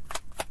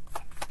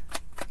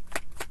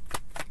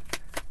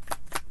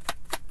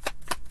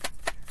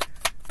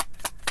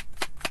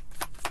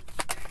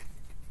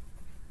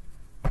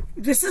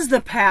 This is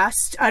the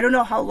past. I don't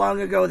know how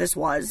long ago this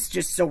was,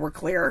 just so we're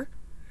clear.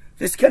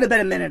 This could have been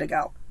a minute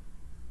ago.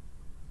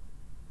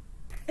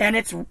 And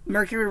it's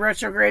Mercury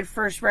retrograde,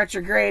 first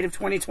retrograde of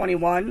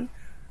 2021.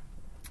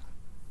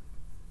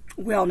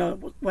 We all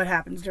know what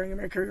happens during a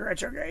Mercury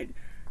retrograde.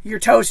 Your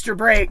toaster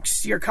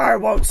breaks, your car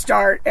won't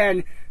start,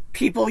 and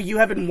people you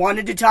haven't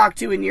wanted to talk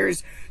to in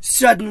years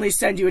suddenly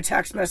send you a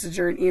text message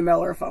or an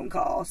email or a phone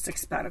call.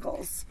 6 of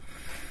Pentacles.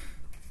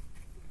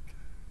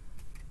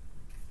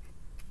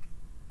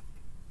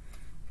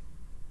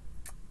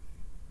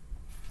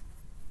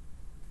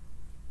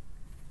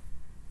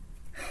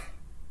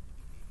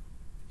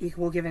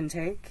 Equal give and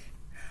take.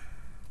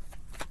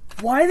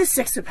 Why the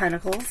 6 of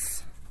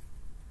Pentacles?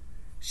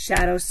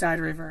 Shadow side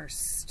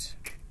reversed.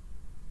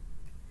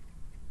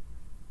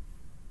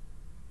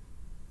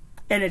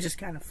 And it just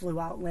kind of flew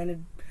out,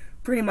 landed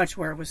pretty much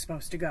where it was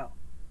supposed to go.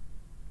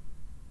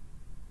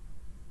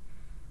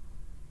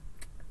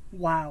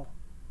 Wow.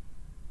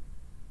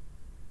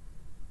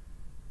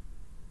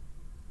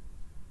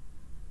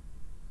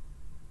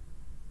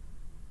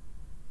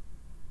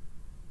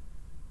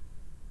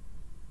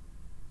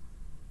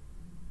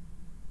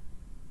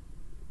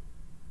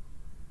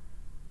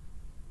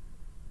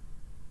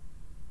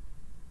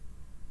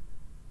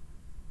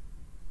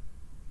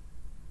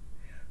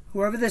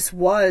 Whoever this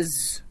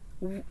was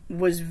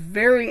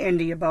very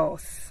into you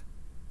both.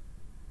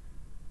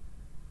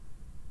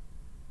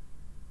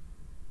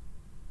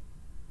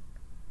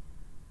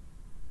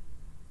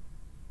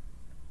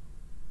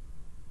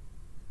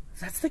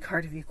 That's the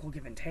card of equal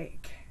give and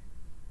take.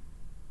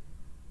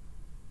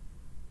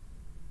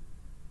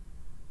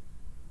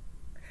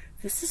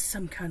 This is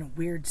some kind of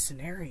weird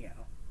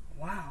scenario.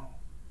 Wow.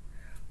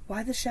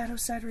 Why the shadow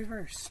side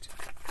reversed?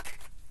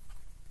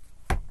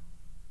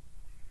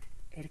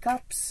 8 of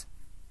Cups.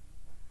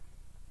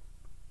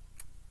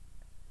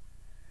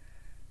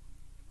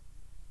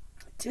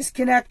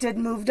 Disconnected,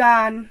 moved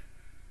on.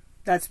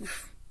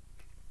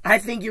 I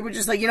think you were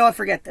just like, you know what,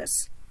 forget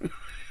this.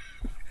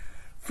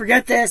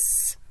 Forget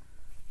this.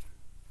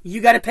 You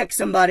got to pick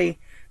somebody.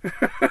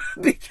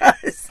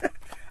 Because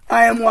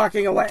I am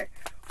walking away.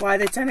 Why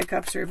the 10 of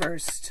Cups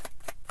reversed?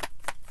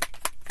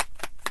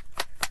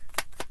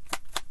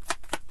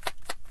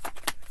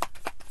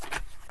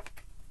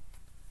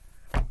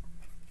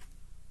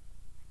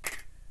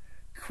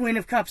 Queen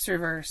of Cups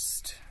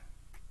reversed.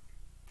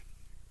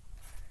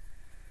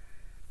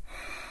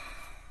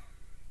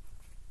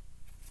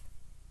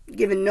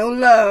 Giving no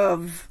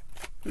love.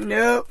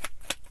 Nope.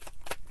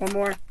 One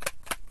more.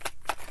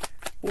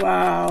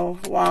 Wow.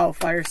 Wow,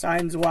 fire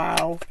signs.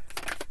 Wow.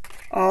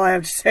 All I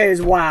have to say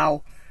is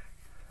wow.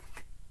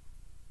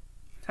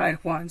 Tide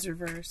of Wands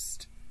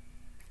reversed.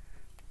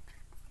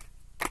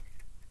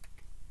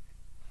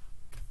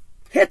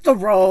 Hit the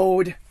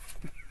road.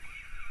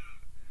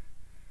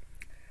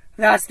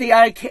 That's the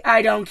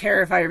I don't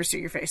care if I ever see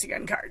your face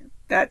again card.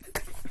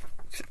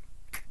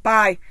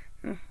 Bye.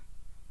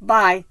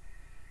 Bye.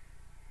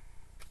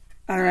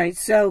 Alright,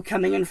 so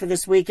coming in for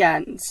this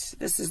weekend.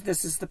 This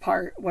is the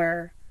part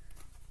where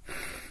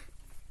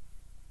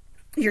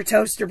your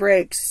toaster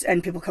breaks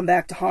and people come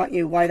back to haunt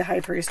you. Why the High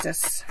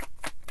Priestess?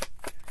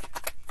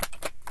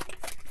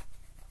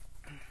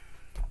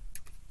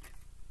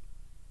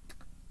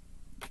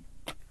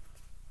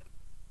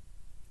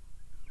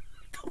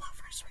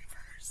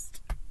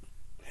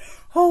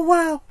 Oh,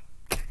 wow.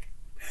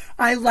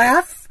 I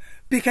laugh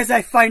because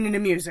I find it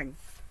amusing.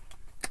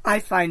 I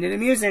find it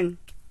amusing.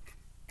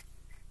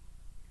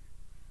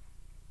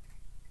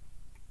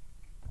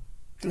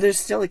 There's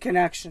still a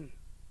connection.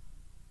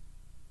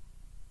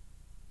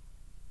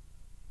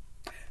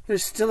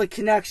 There's still a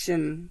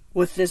connection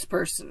with this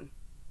person.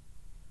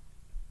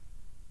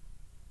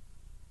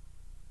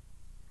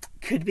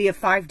 Could be a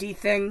 5D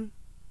thing,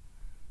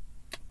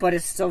 but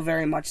it's still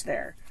very much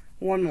there.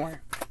 One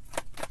more.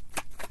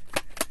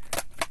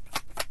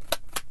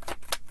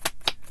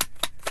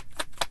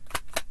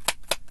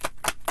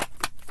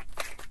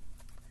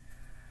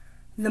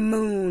 The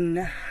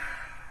Moon.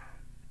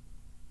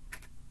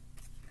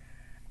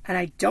 And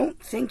I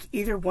don't think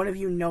either one of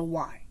you know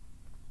why.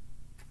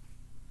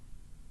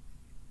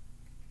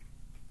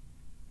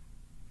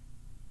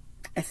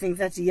 I think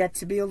that's yet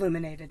to be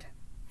illuminated.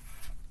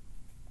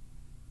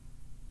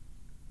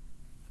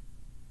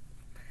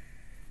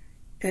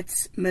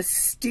 It's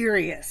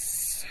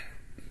mysterious.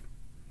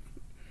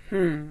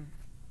 Could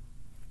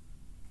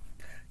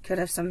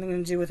have something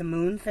to do with a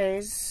moon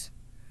phase.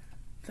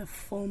 The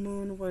full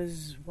moon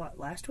was, what,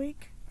 last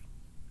week?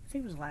 I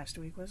think it was last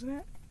week, wasn't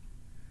it?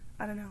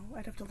 I don't know.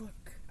 I'd have to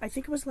look. I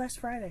think it was last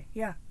Friday.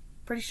 Yeah,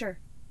 pretty sure.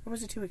 Or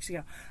was it 2 weeks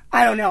ago?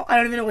 I don't know. I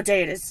don't even know what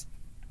day it is.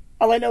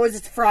 All I know is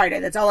it's Friday.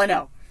 That's all I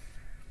know.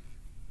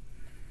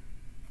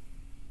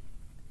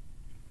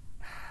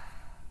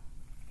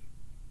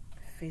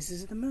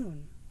 Phases of the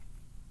moon.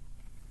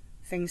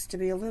 Things to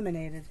be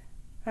illuminated.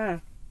 Huh.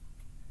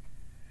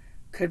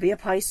 Could be a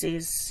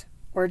Pisces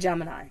or a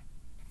Gemini.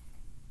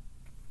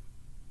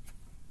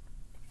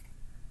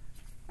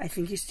 I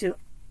think you still...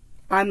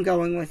 I'm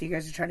going with you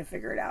guys to try to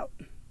figure it out.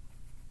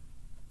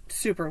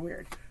 Super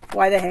weird.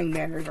 Why the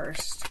Hangman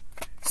reversed?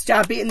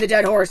 Stop beating the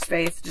dead horse,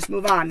 Faith. Just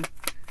move on.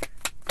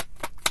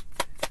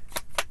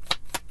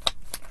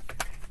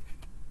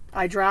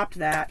 I dropped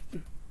that.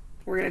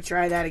 We're going to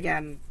try that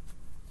again.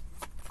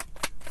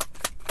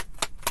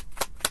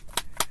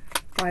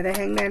 Why the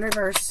Hangman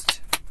reversed?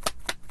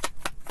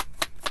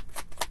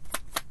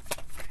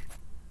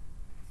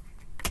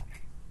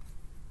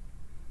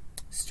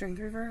 Strength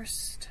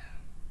reversed.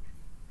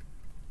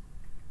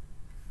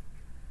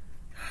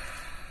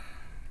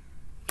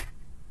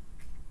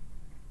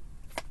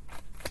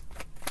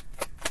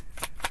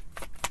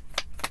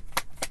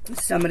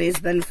 Somebody's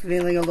been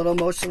feeling a little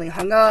emotionally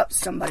hung up.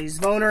 Somebody's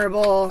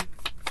vulnerable.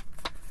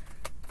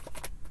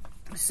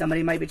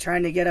 Somebody might be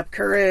trying to get up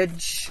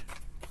courage.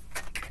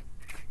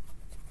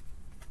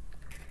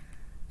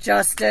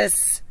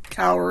 Justice.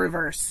 Tower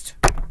reversed.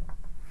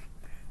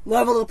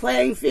 Level the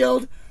playing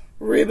field.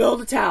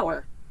 Rebuild a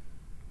tower.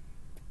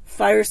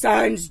 Fire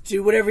signs,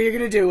 do whatever you're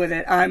going to do with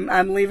it.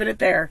 I'm leaving it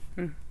there.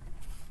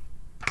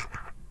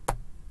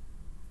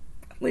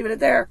 Leaving it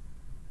there.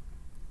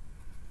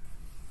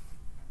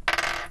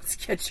 Let's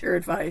get your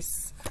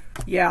advice.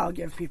 Yeah, I'll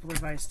give people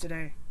advice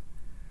today.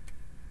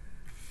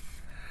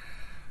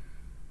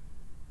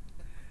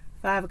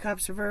 5 of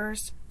Cups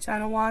reversed.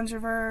 10 of Wands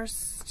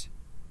reversed.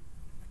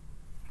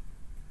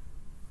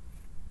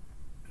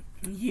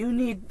 You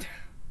need...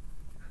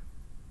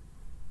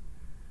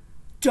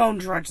 Don't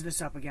drudge this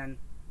up again.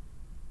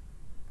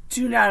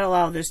 Do not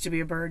allow this to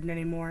be a burden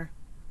anymore.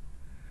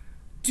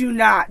 Do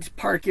not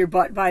park your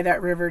butt by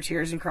that river of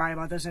tears and cry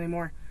about this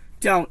anymore.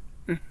 Don't.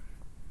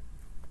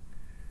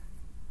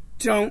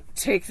 Don't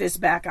take this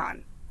back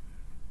on.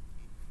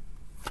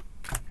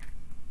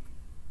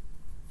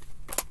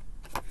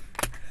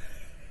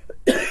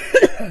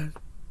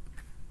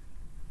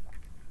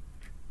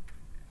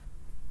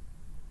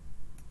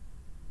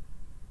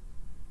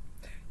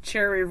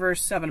 Cherry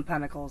reverse, 7 of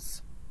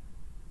Pentacles.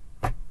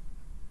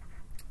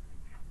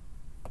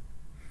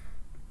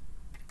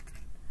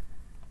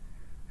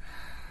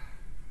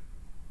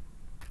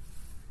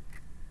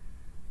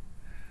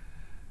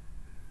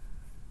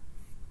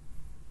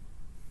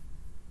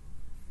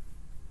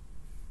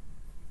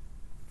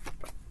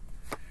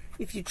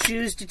 If you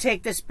choose to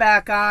take this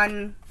back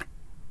on,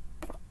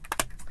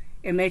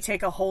 it may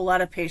take a whole lot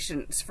of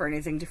patience for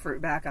anything to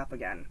fruit back up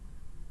again.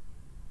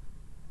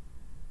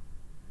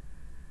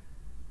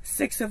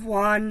 6 of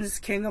Wands,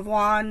 King of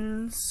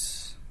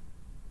Wands.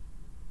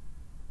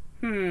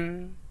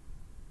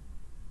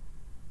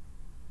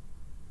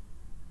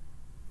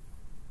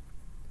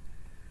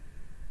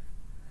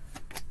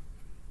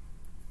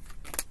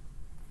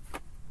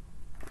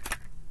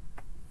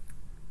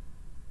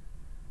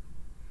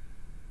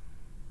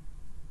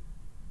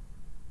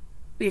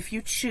 If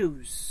you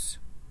choose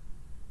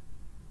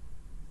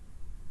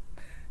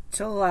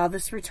to allow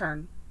this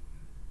return,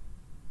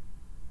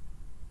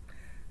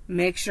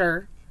 make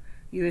sure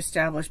you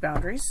establish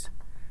boundaries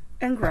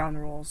and ground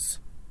rules,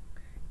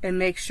 and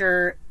make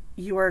sure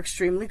you are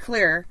extremely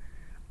clear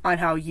on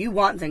how you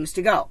want things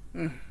to go.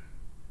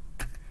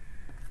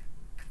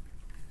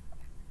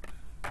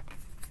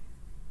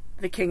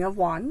 The King of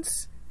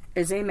Wands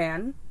is a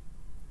man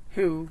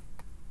who,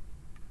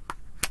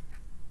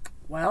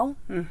 well,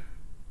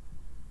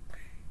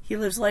 he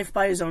lives life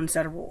by his own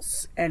set of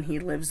rules, and he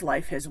lives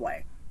life his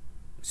way.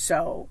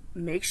 So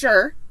make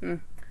sure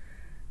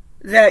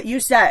that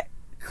you set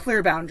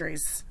clear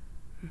boundaries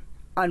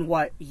on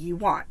what you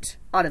want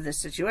out of this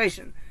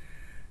situation.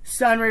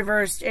 Sun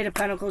reversed, 8 of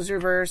Pentacles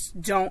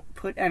reversed. Don't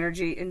put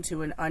energy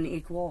into an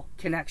unequal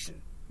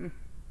connection.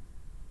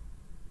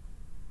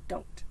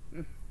 Don't.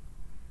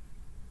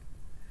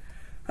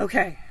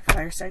 Okay,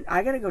 fire sign.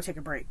 I gotta go take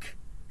a break.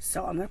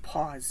 So I'm gonna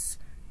pause,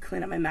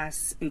 clean up my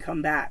mess, and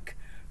come back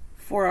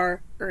for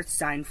our Earth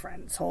sign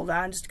friends. Hold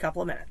on just a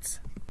couple of minutes.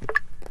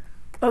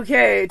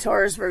 Okay,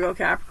 Taurus, Virgo,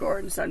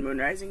 Capricorn, Sun, Moon,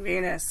 Rising,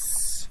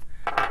 Venus.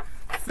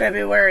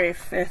 February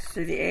 5th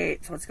through the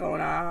 8th. What's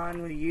going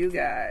on with you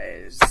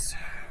guys?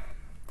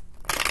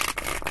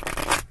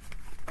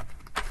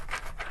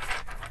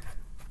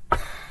 We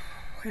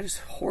had this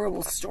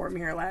horrible storm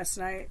here last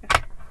night.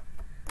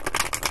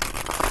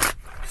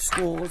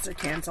 Schools are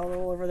canceled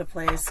all over the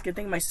place. Good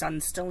thing my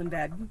son's still in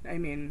bed. I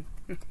mean,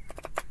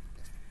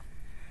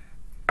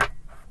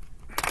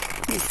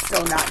 he's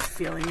still not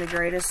feeling the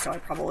greatest, so I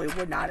probably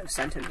would not have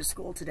sent him to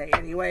school today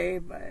anyway,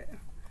 but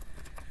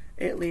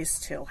at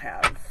least he'll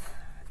have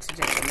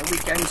today and the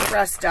weekend to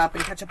rest up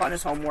and catch up on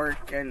his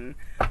homework, and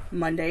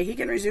Monday he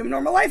can resume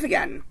normal life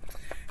again.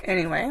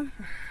 Anyway,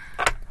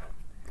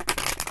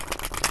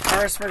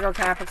 Taurus, Virgo,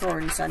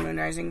 Capricorn, Sun, Moon,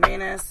 Rising,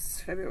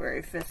 Venus,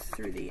 February 5th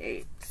through the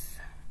 8th.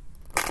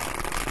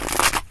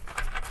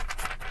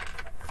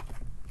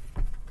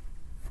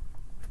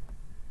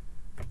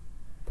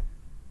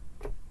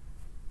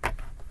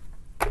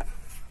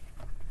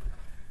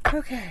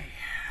 Okay.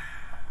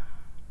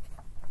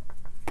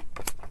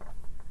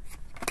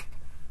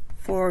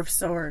 4 of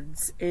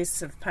Swords,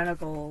 Ace of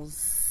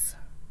Pentacles.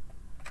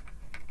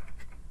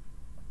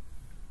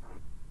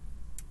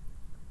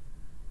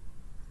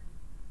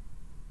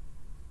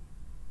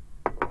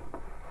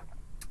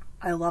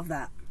 I love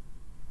that.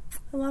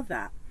 I love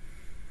that.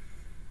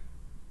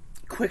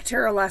 Quick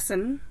tarot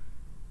lesson.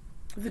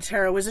 The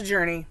tarot is a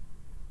journey.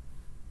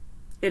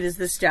 It is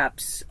the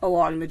steps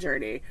along the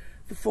journey.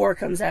 The 4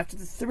 comes after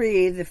the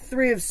 3. The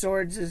 3 of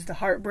Swords is the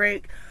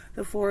heartbreak.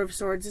 The 4 of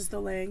Swords is the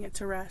laying it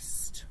to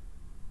rest.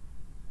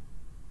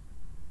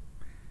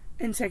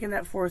 And taking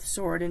that 4th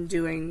sword and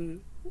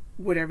doing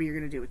whatever you're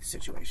going to do with the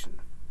situation.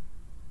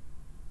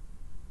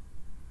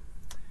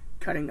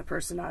 Cutting the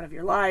person out of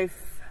your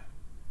life.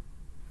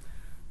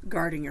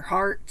 Guarding your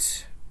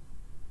heart.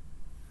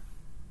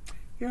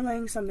 You're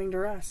laying something to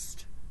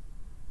rest.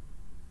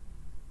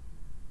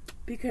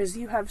 Because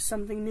you have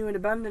something new and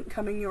abundant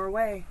coming your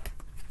way.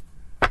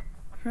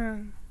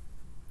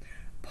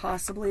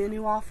 Possibly a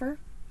new offer.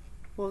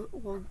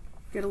 We'll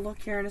get a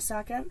look here in a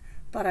second,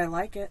 but I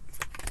like it.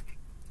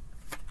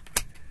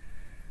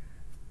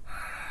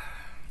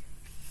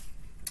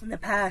 In the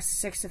past,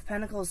 6 of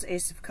Pentacles,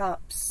 Ace of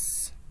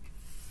Cups.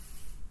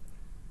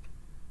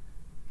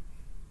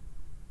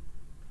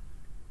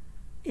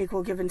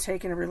 Equal give and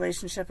take in a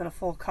relationship and a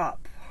full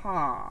cup.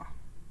 Huh.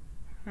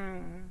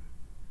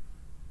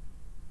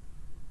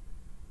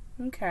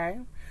 Okay.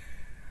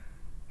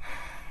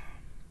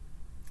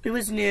 It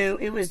was new.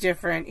 It was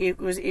different. It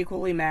was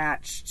equally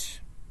matched.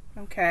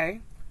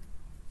 Okay.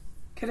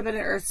 Could have been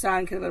an earth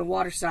sign. Could have been a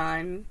water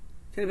sign.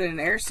 Could have been an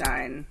air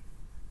sign.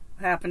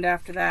 What happened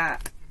after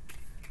that?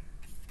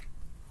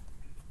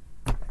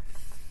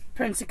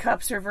 Prince of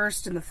Cups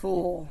reversed in the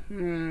Fool.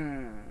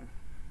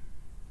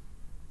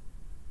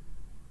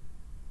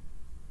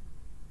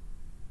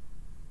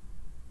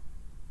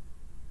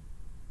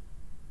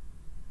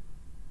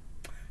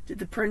 Did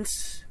the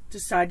prince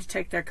decide to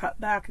take their cup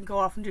back and go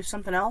off and do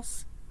something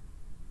else?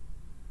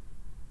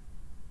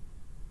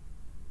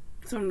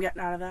 That's what I'm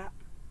getting out of that.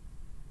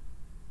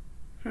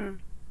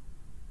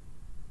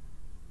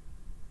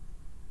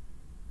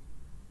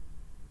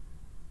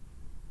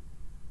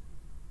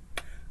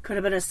 Could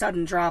have been a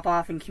sudden drop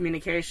off in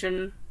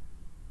communication.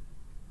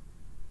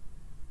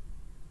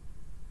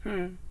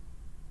 Okay.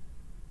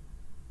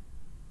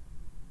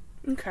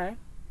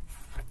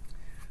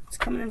 What's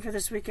coming in for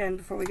this weekend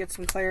before we get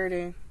some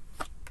clarity?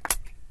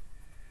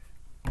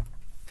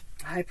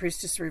 High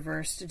Priestess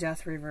reversed,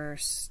 Death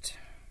reversed.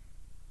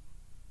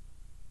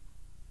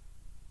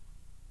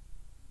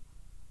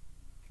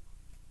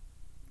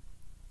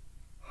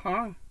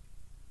 Huh.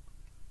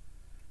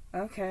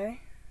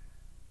 Okay.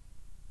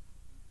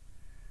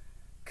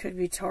 Could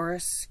be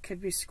Taurus,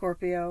 could be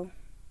Scorpio.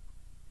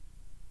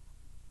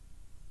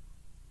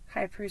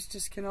 High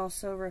Priestess can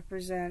also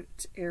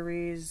represent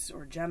Aries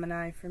or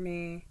Gemini for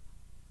me.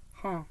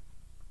 Huh.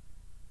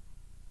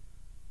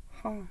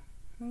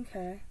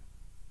 Okay.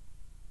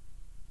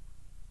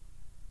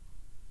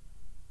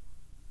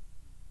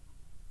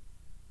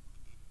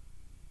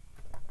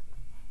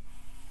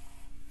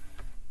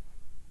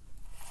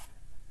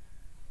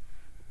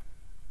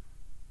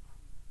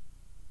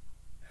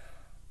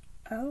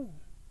 Oh.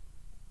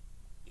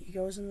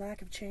 Egos and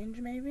lack of change,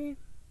 maybe?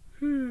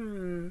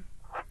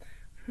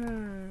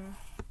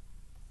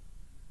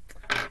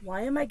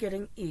 Why am I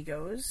getting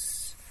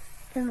egos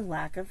and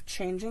lack of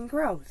change and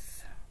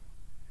growth?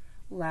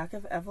 Lack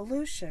of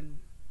evolution.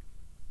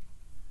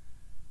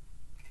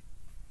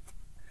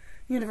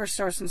 Universe,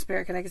 Source, and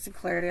Spirit, can I get some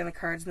clarity on the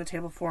cards on the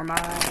table for my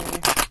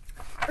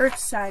Earth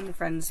sign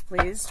friends,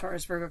 please?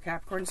 Taurus, Virgo,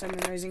 Capricorn, Sun,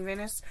 and Rising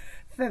Venus,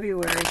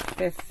 February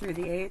 5th through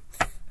the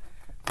 8th.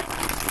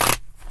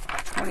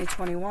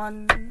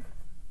 2021.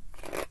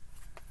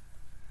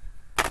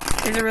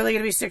 Is it really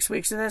going to be 6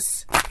 weeks of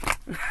this?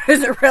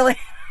 Is it really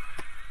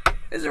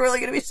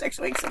going to be 6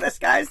 weeks of this,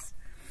 guys?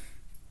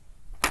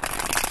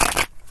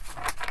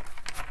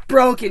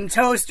 Broken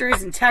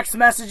toasters and text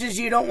messages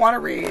you don't want to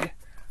read.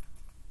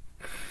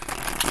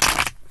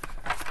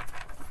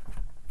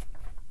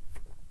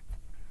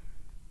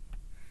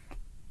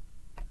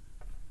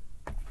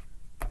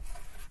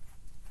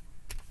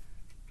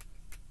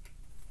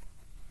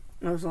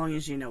 As long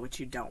as you know what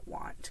you don't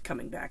want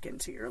coming back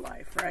into your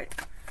life, right?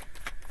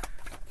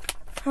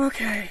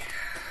 Okay.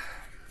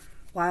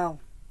 Wow.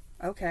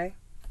 Okay.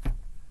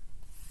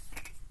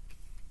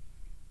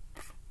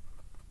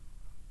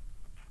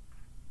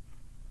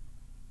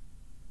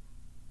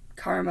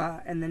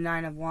 Karma and the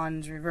 9 of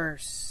Wands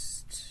reversed.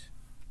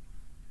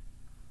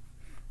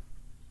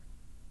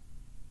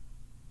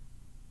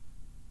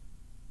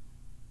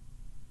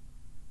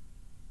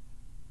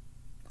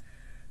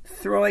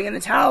 Throwing in the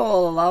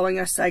towel, allowing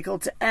a cycle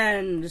to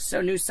end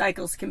so new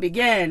cycles can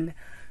begin,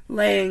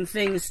 laying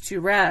things to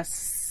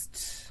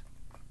rest.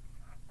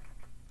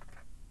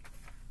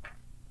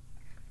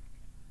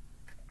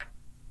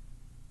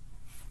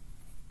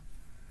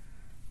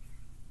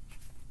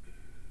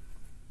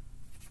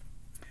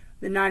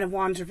 The 9 of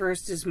Wands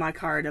reversed is my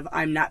card of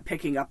I'm not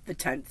picking up the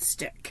 10th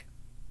stick.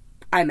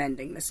 I'm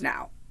ending this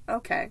now.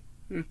 Okay.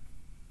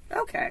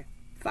 Okay,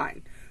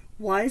 fine.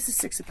 Why is the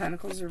 6 of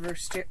Pentacles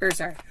reversed here?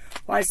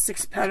 Why is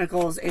 6 of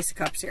Pentacles, Ace of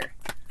Cups here?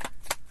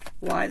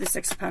 Why the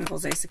 6 of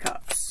Pentacles, Ace of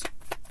Cups?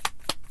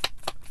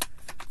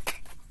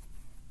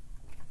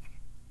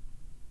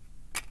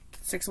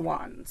 Six of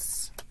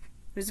Wands.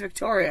 Who's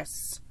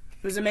victorious?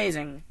 Who's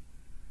amazing?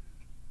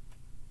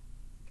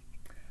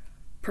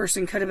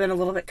 Person could have been a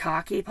little bit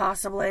cocky,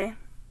 possibly.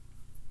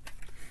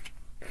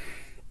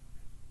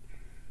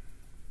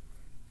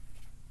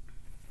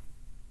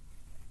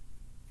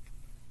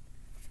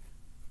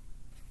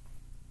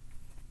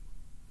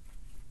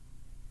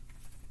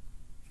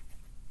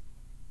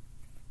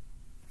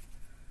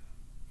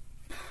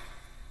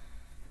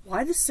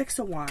 Why the 6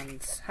 of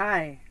Wands?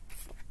 Hi.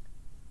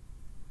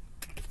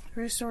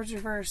 Three of Swords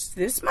reversed.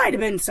 This might have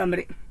been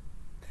somebody.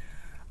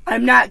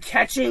 I'm not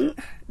catching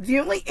the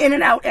only in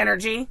and out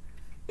energy.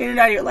 In and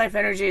out of your life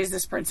energy is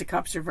this Prince of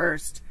Cups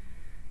reversed.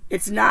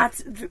 It's not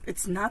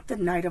the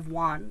Knight of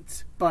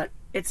Wands, but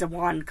it's a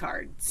wand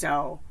card.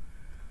 So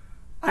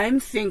I'm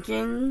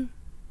thinking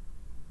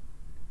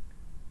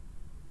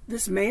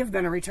this may have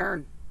been a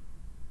return.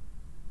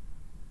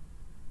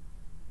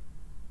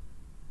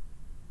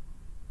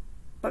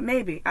 But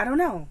maybe. I don't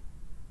know.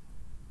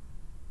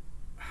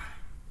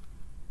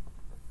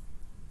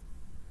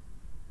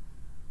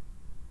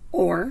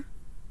 Or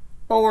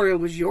it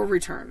was your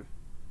return.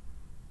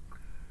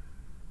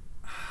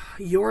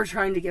 You're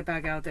trying to get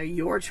back out there.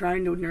 You're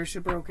trying to nurse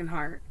a broken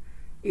heart.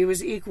 It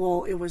was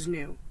equal. It was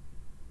new.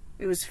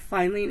 It was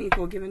finally an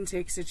equal give and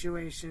take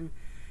situation.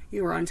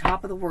 You were on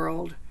top of the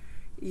world.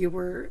 You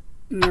were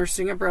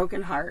nursing a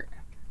broken heart.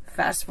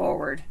 Fast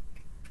forward.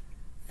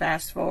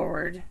 Fast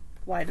forward.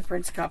 Why the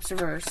Prince of Cups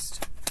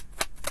reversed?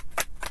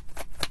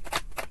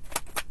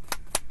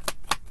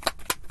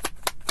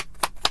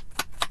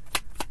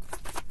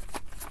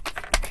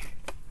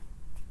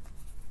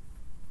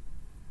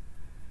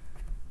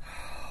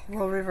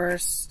 World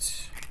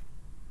reversed.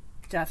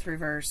 Death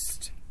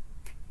reversed.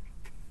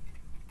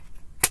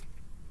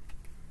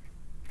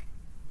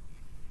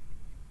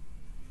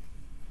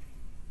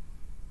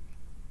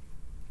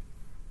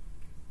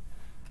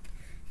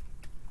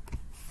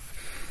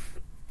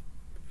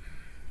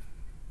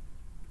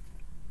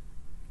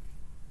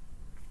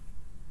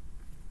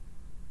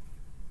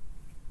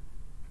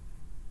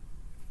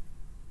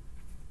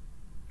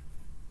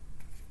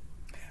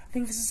 I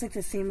think this is like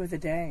the theme of the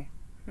day.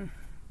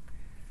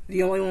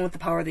 The only one with the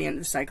power at the end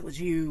of the cycle is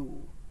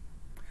you.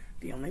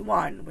 The only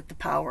one with the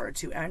power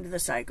to end the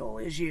cycle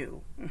is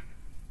you.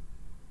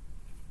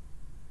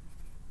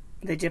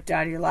 They dipped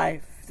out of your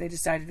life. They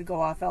decided to go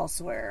off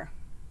elsewhere.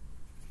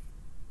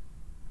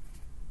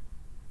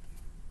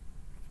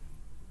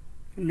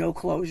 No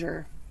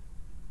closure.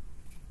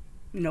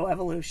 No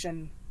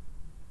evolution.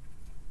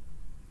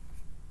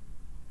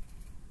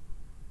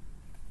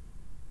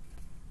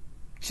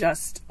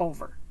 Just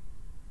over.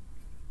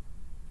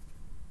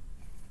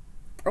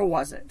 Or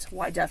was it?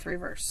 Why death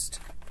reversed?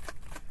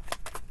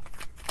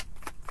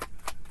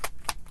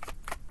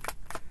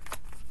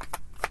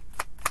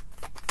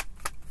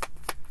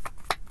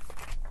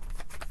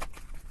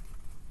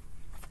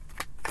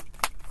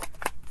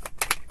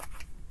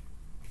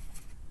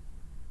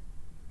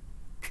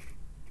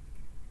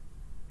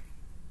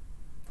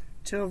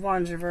 Two of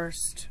Wands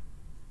reversed.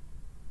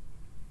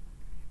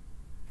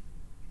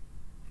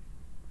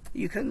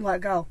 You couldn't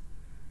let go.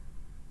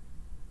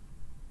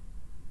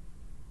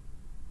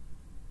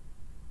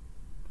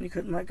 You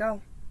couldn't let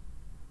go.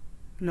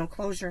 No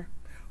closure.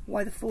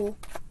 Why the Fool?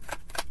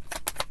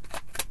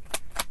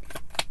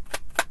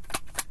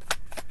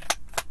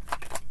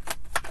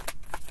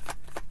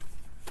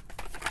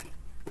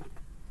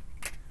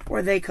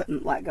 Or they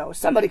couldn't let go.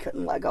 Somebody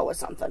couldn't let go of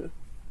something.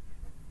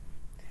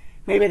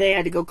 Maybe they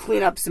had to go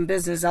clean up some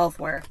business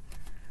elsewhere.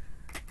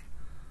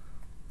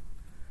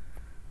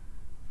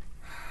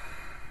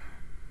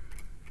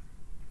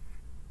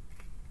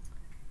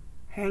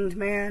 Hanged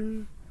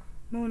Man.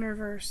 Moon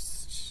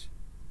reversed.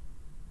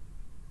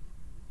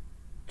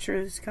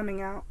 Truth's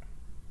coming out.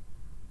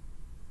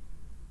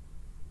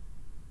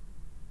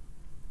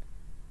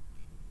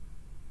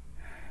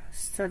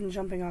 Sudden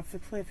jumping off the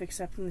cliff,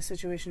 accepting the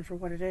situation for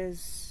what it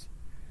is.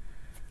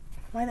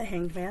 Why the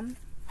Hanged Man?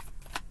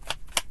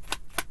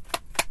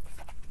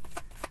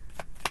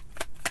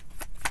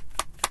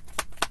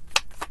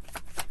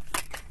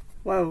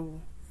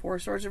 Whoa. Four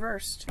Swords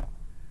reversed.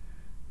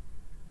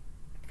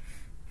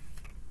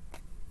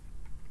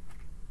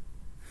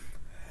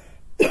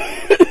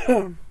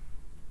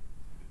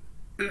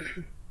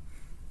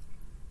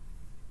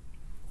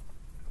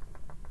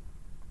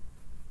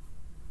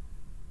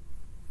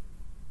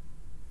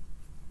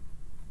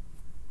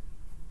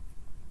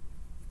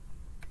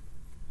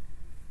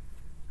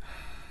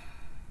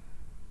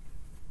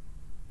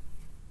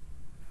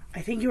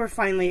 I think you were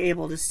finally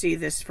able to see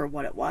this for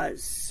what it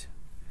was,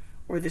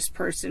 or this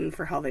person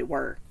for how they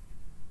were.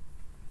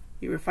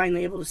 You were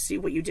finally able to see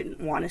what you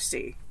didn't want to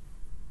see.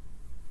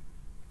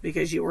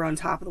 Because you were on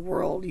top of the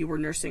world, you were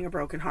nursing a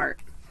broken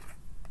heart.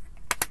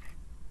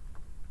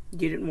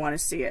 You didn't want to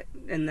see it,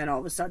 and then all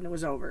of a sudden it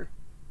was over.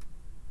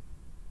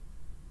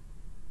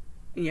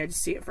 And you had to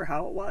see it for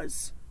how it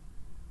was.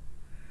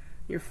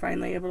 You're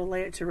finally able to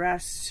lay it to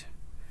rest.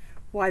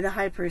 Why the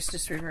High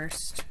Priestess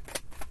reversed?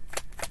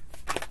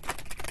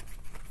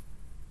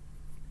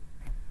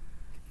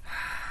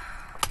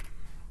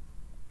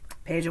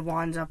 Page of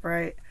Wands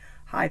upright.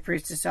 High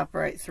Priestess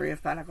upright. Three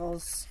of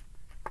Pentacles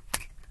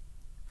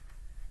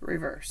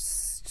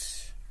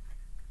reversed.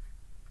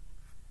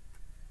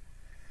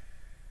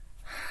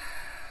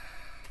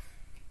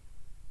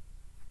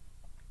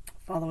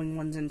 Following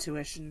one's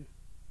intuition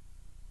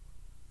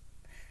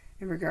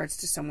in regards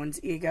to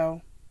someone's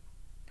ego,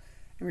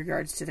 in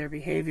regards to their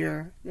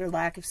behavior, their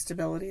lack of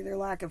stability, their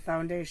lack of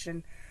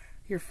foundation.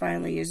 You're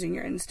finally using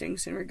your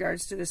instincts in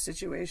regards to this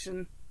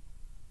situation.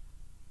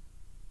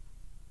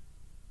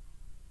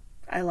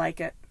 I like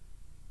it.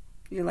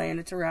 You're laying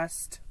it to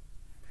rest.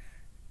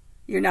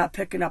 You're not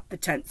picking up the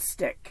 10th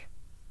stick.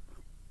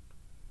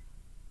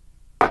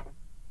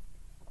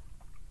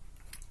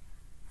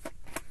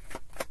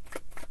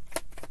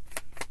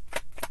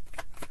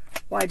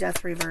 Why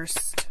death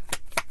reversed?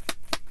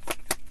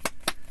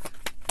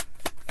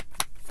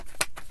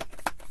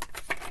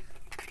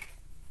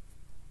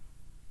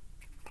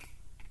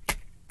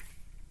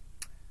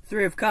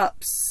 Three of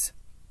Cups.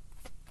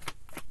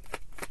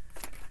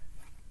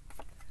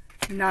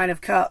 Nine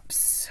of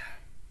Cups.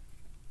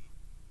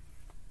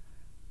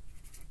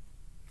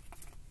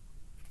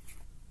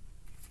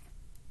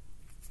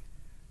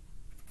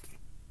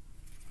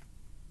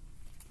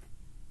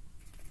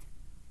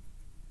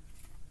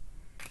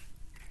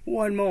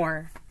 One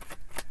more.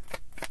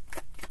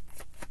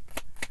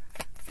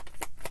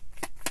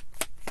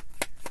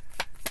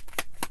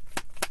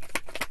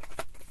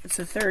 It's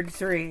a third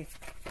three.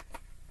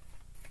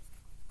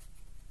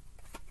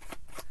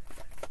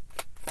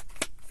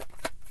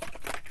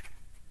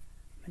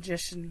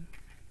 Magician.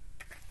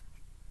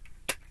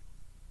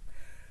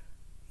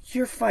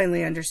 You're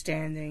finally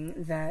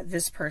understanding that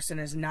this person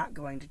is not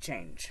going to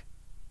change.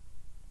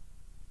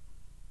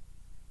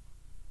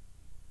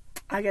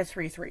 I get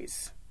 3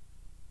 threes.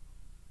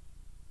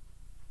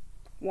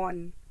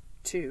 1,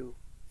 2,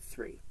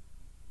 3.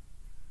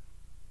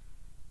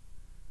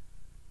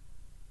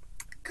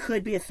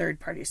 Could be a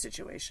third-party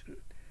situation.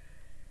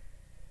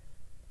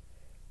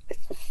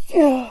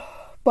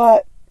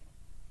 But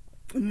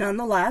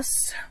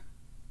nonetheless,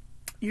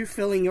 you're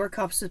filling your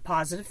cups with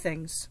positive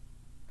things.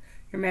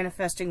 You're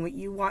manifesting what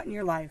you want in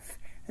your life.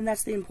 And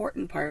that's the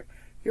important part.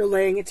 You're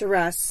laying it to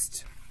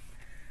rest.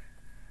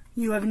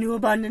 You have new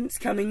abundance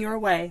coming your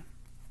way.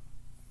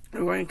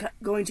 We're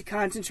going to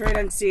concentrate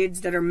on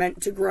seeds that are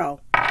meant to grow.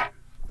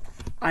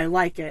 I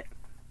like it.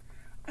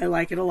 I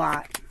like it a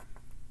lot.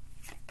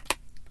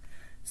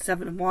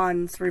 7 of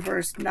Wands,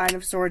 reversed, 9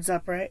 of Swords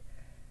upright.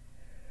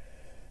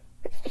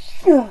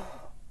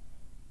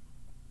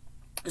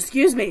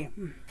 Excuse me.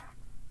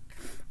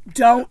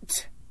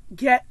 Don't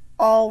get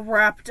all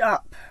wrapped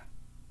up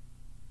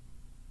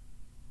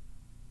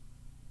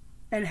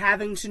in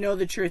having to know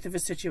the truth of a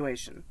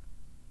situation.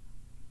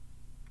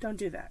 Don't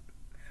do that.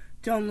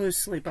 Don't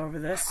lose sleep over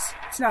this.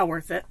 It's not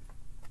worth it.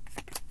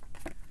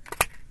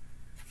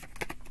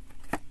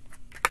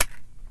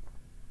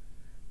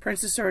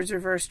 Prince of Swords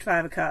reversed,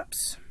 5 of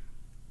Cups.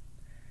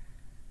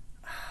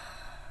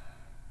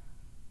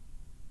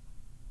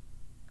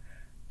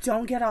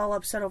 Don't get all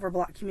upset over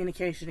blocked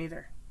communication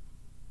either.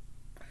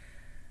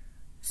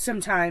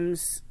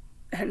 Sometimes,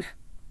 and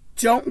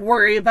don't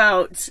worry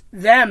about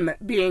them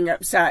being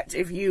upset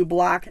if you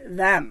block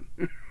them.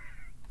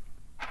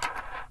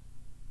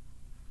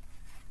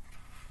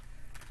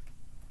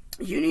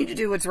 You need to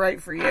do what's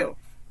right for you.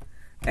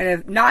 And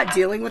if not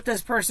dealing with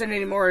this person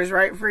anymore is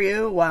right for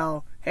you,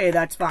 well, hey,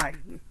 that's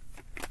fine.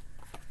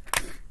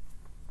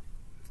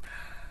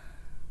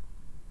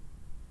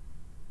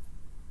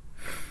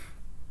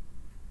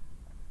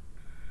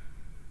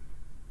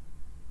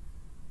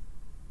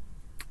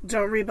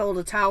 Don't rebuild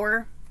a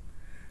tower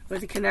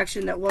with a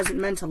connection that wasn't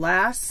meant to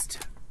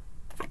last.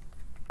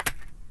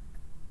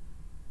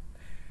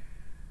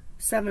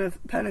 7 of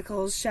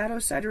Pentacles, shadow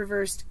side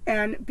reversed,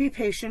 and be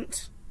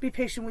patient. Be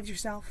patient with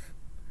yourself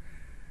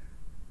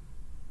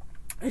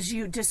as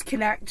you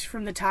disconnect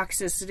from the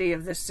toxicity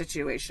of this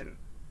situation.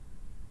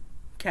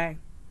 Okay?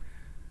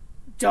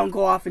 Don't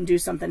go off and do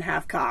something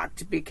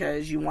half-cocked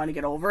because you want to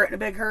get over it in a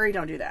big hurry.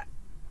 Don't do that.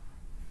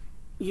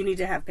 You need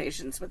to have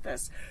patience with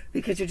this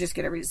because you're just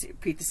going to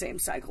repeat the same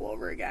cycle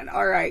over again.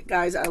 All right,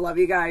 guys, I love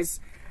you guys.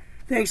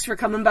 Thanks for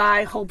coming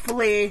by.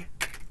 Hopefully,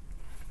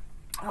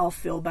 I'll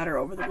feel better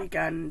over the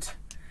weekend.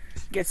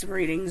 Get some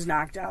readings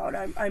knocked out.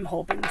 I'm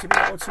hoping to be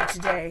able to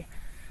today.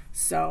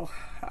 So,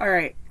 all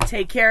right.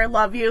 Take care.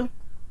 Love you.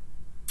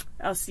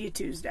 I'll see you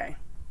Tuesday.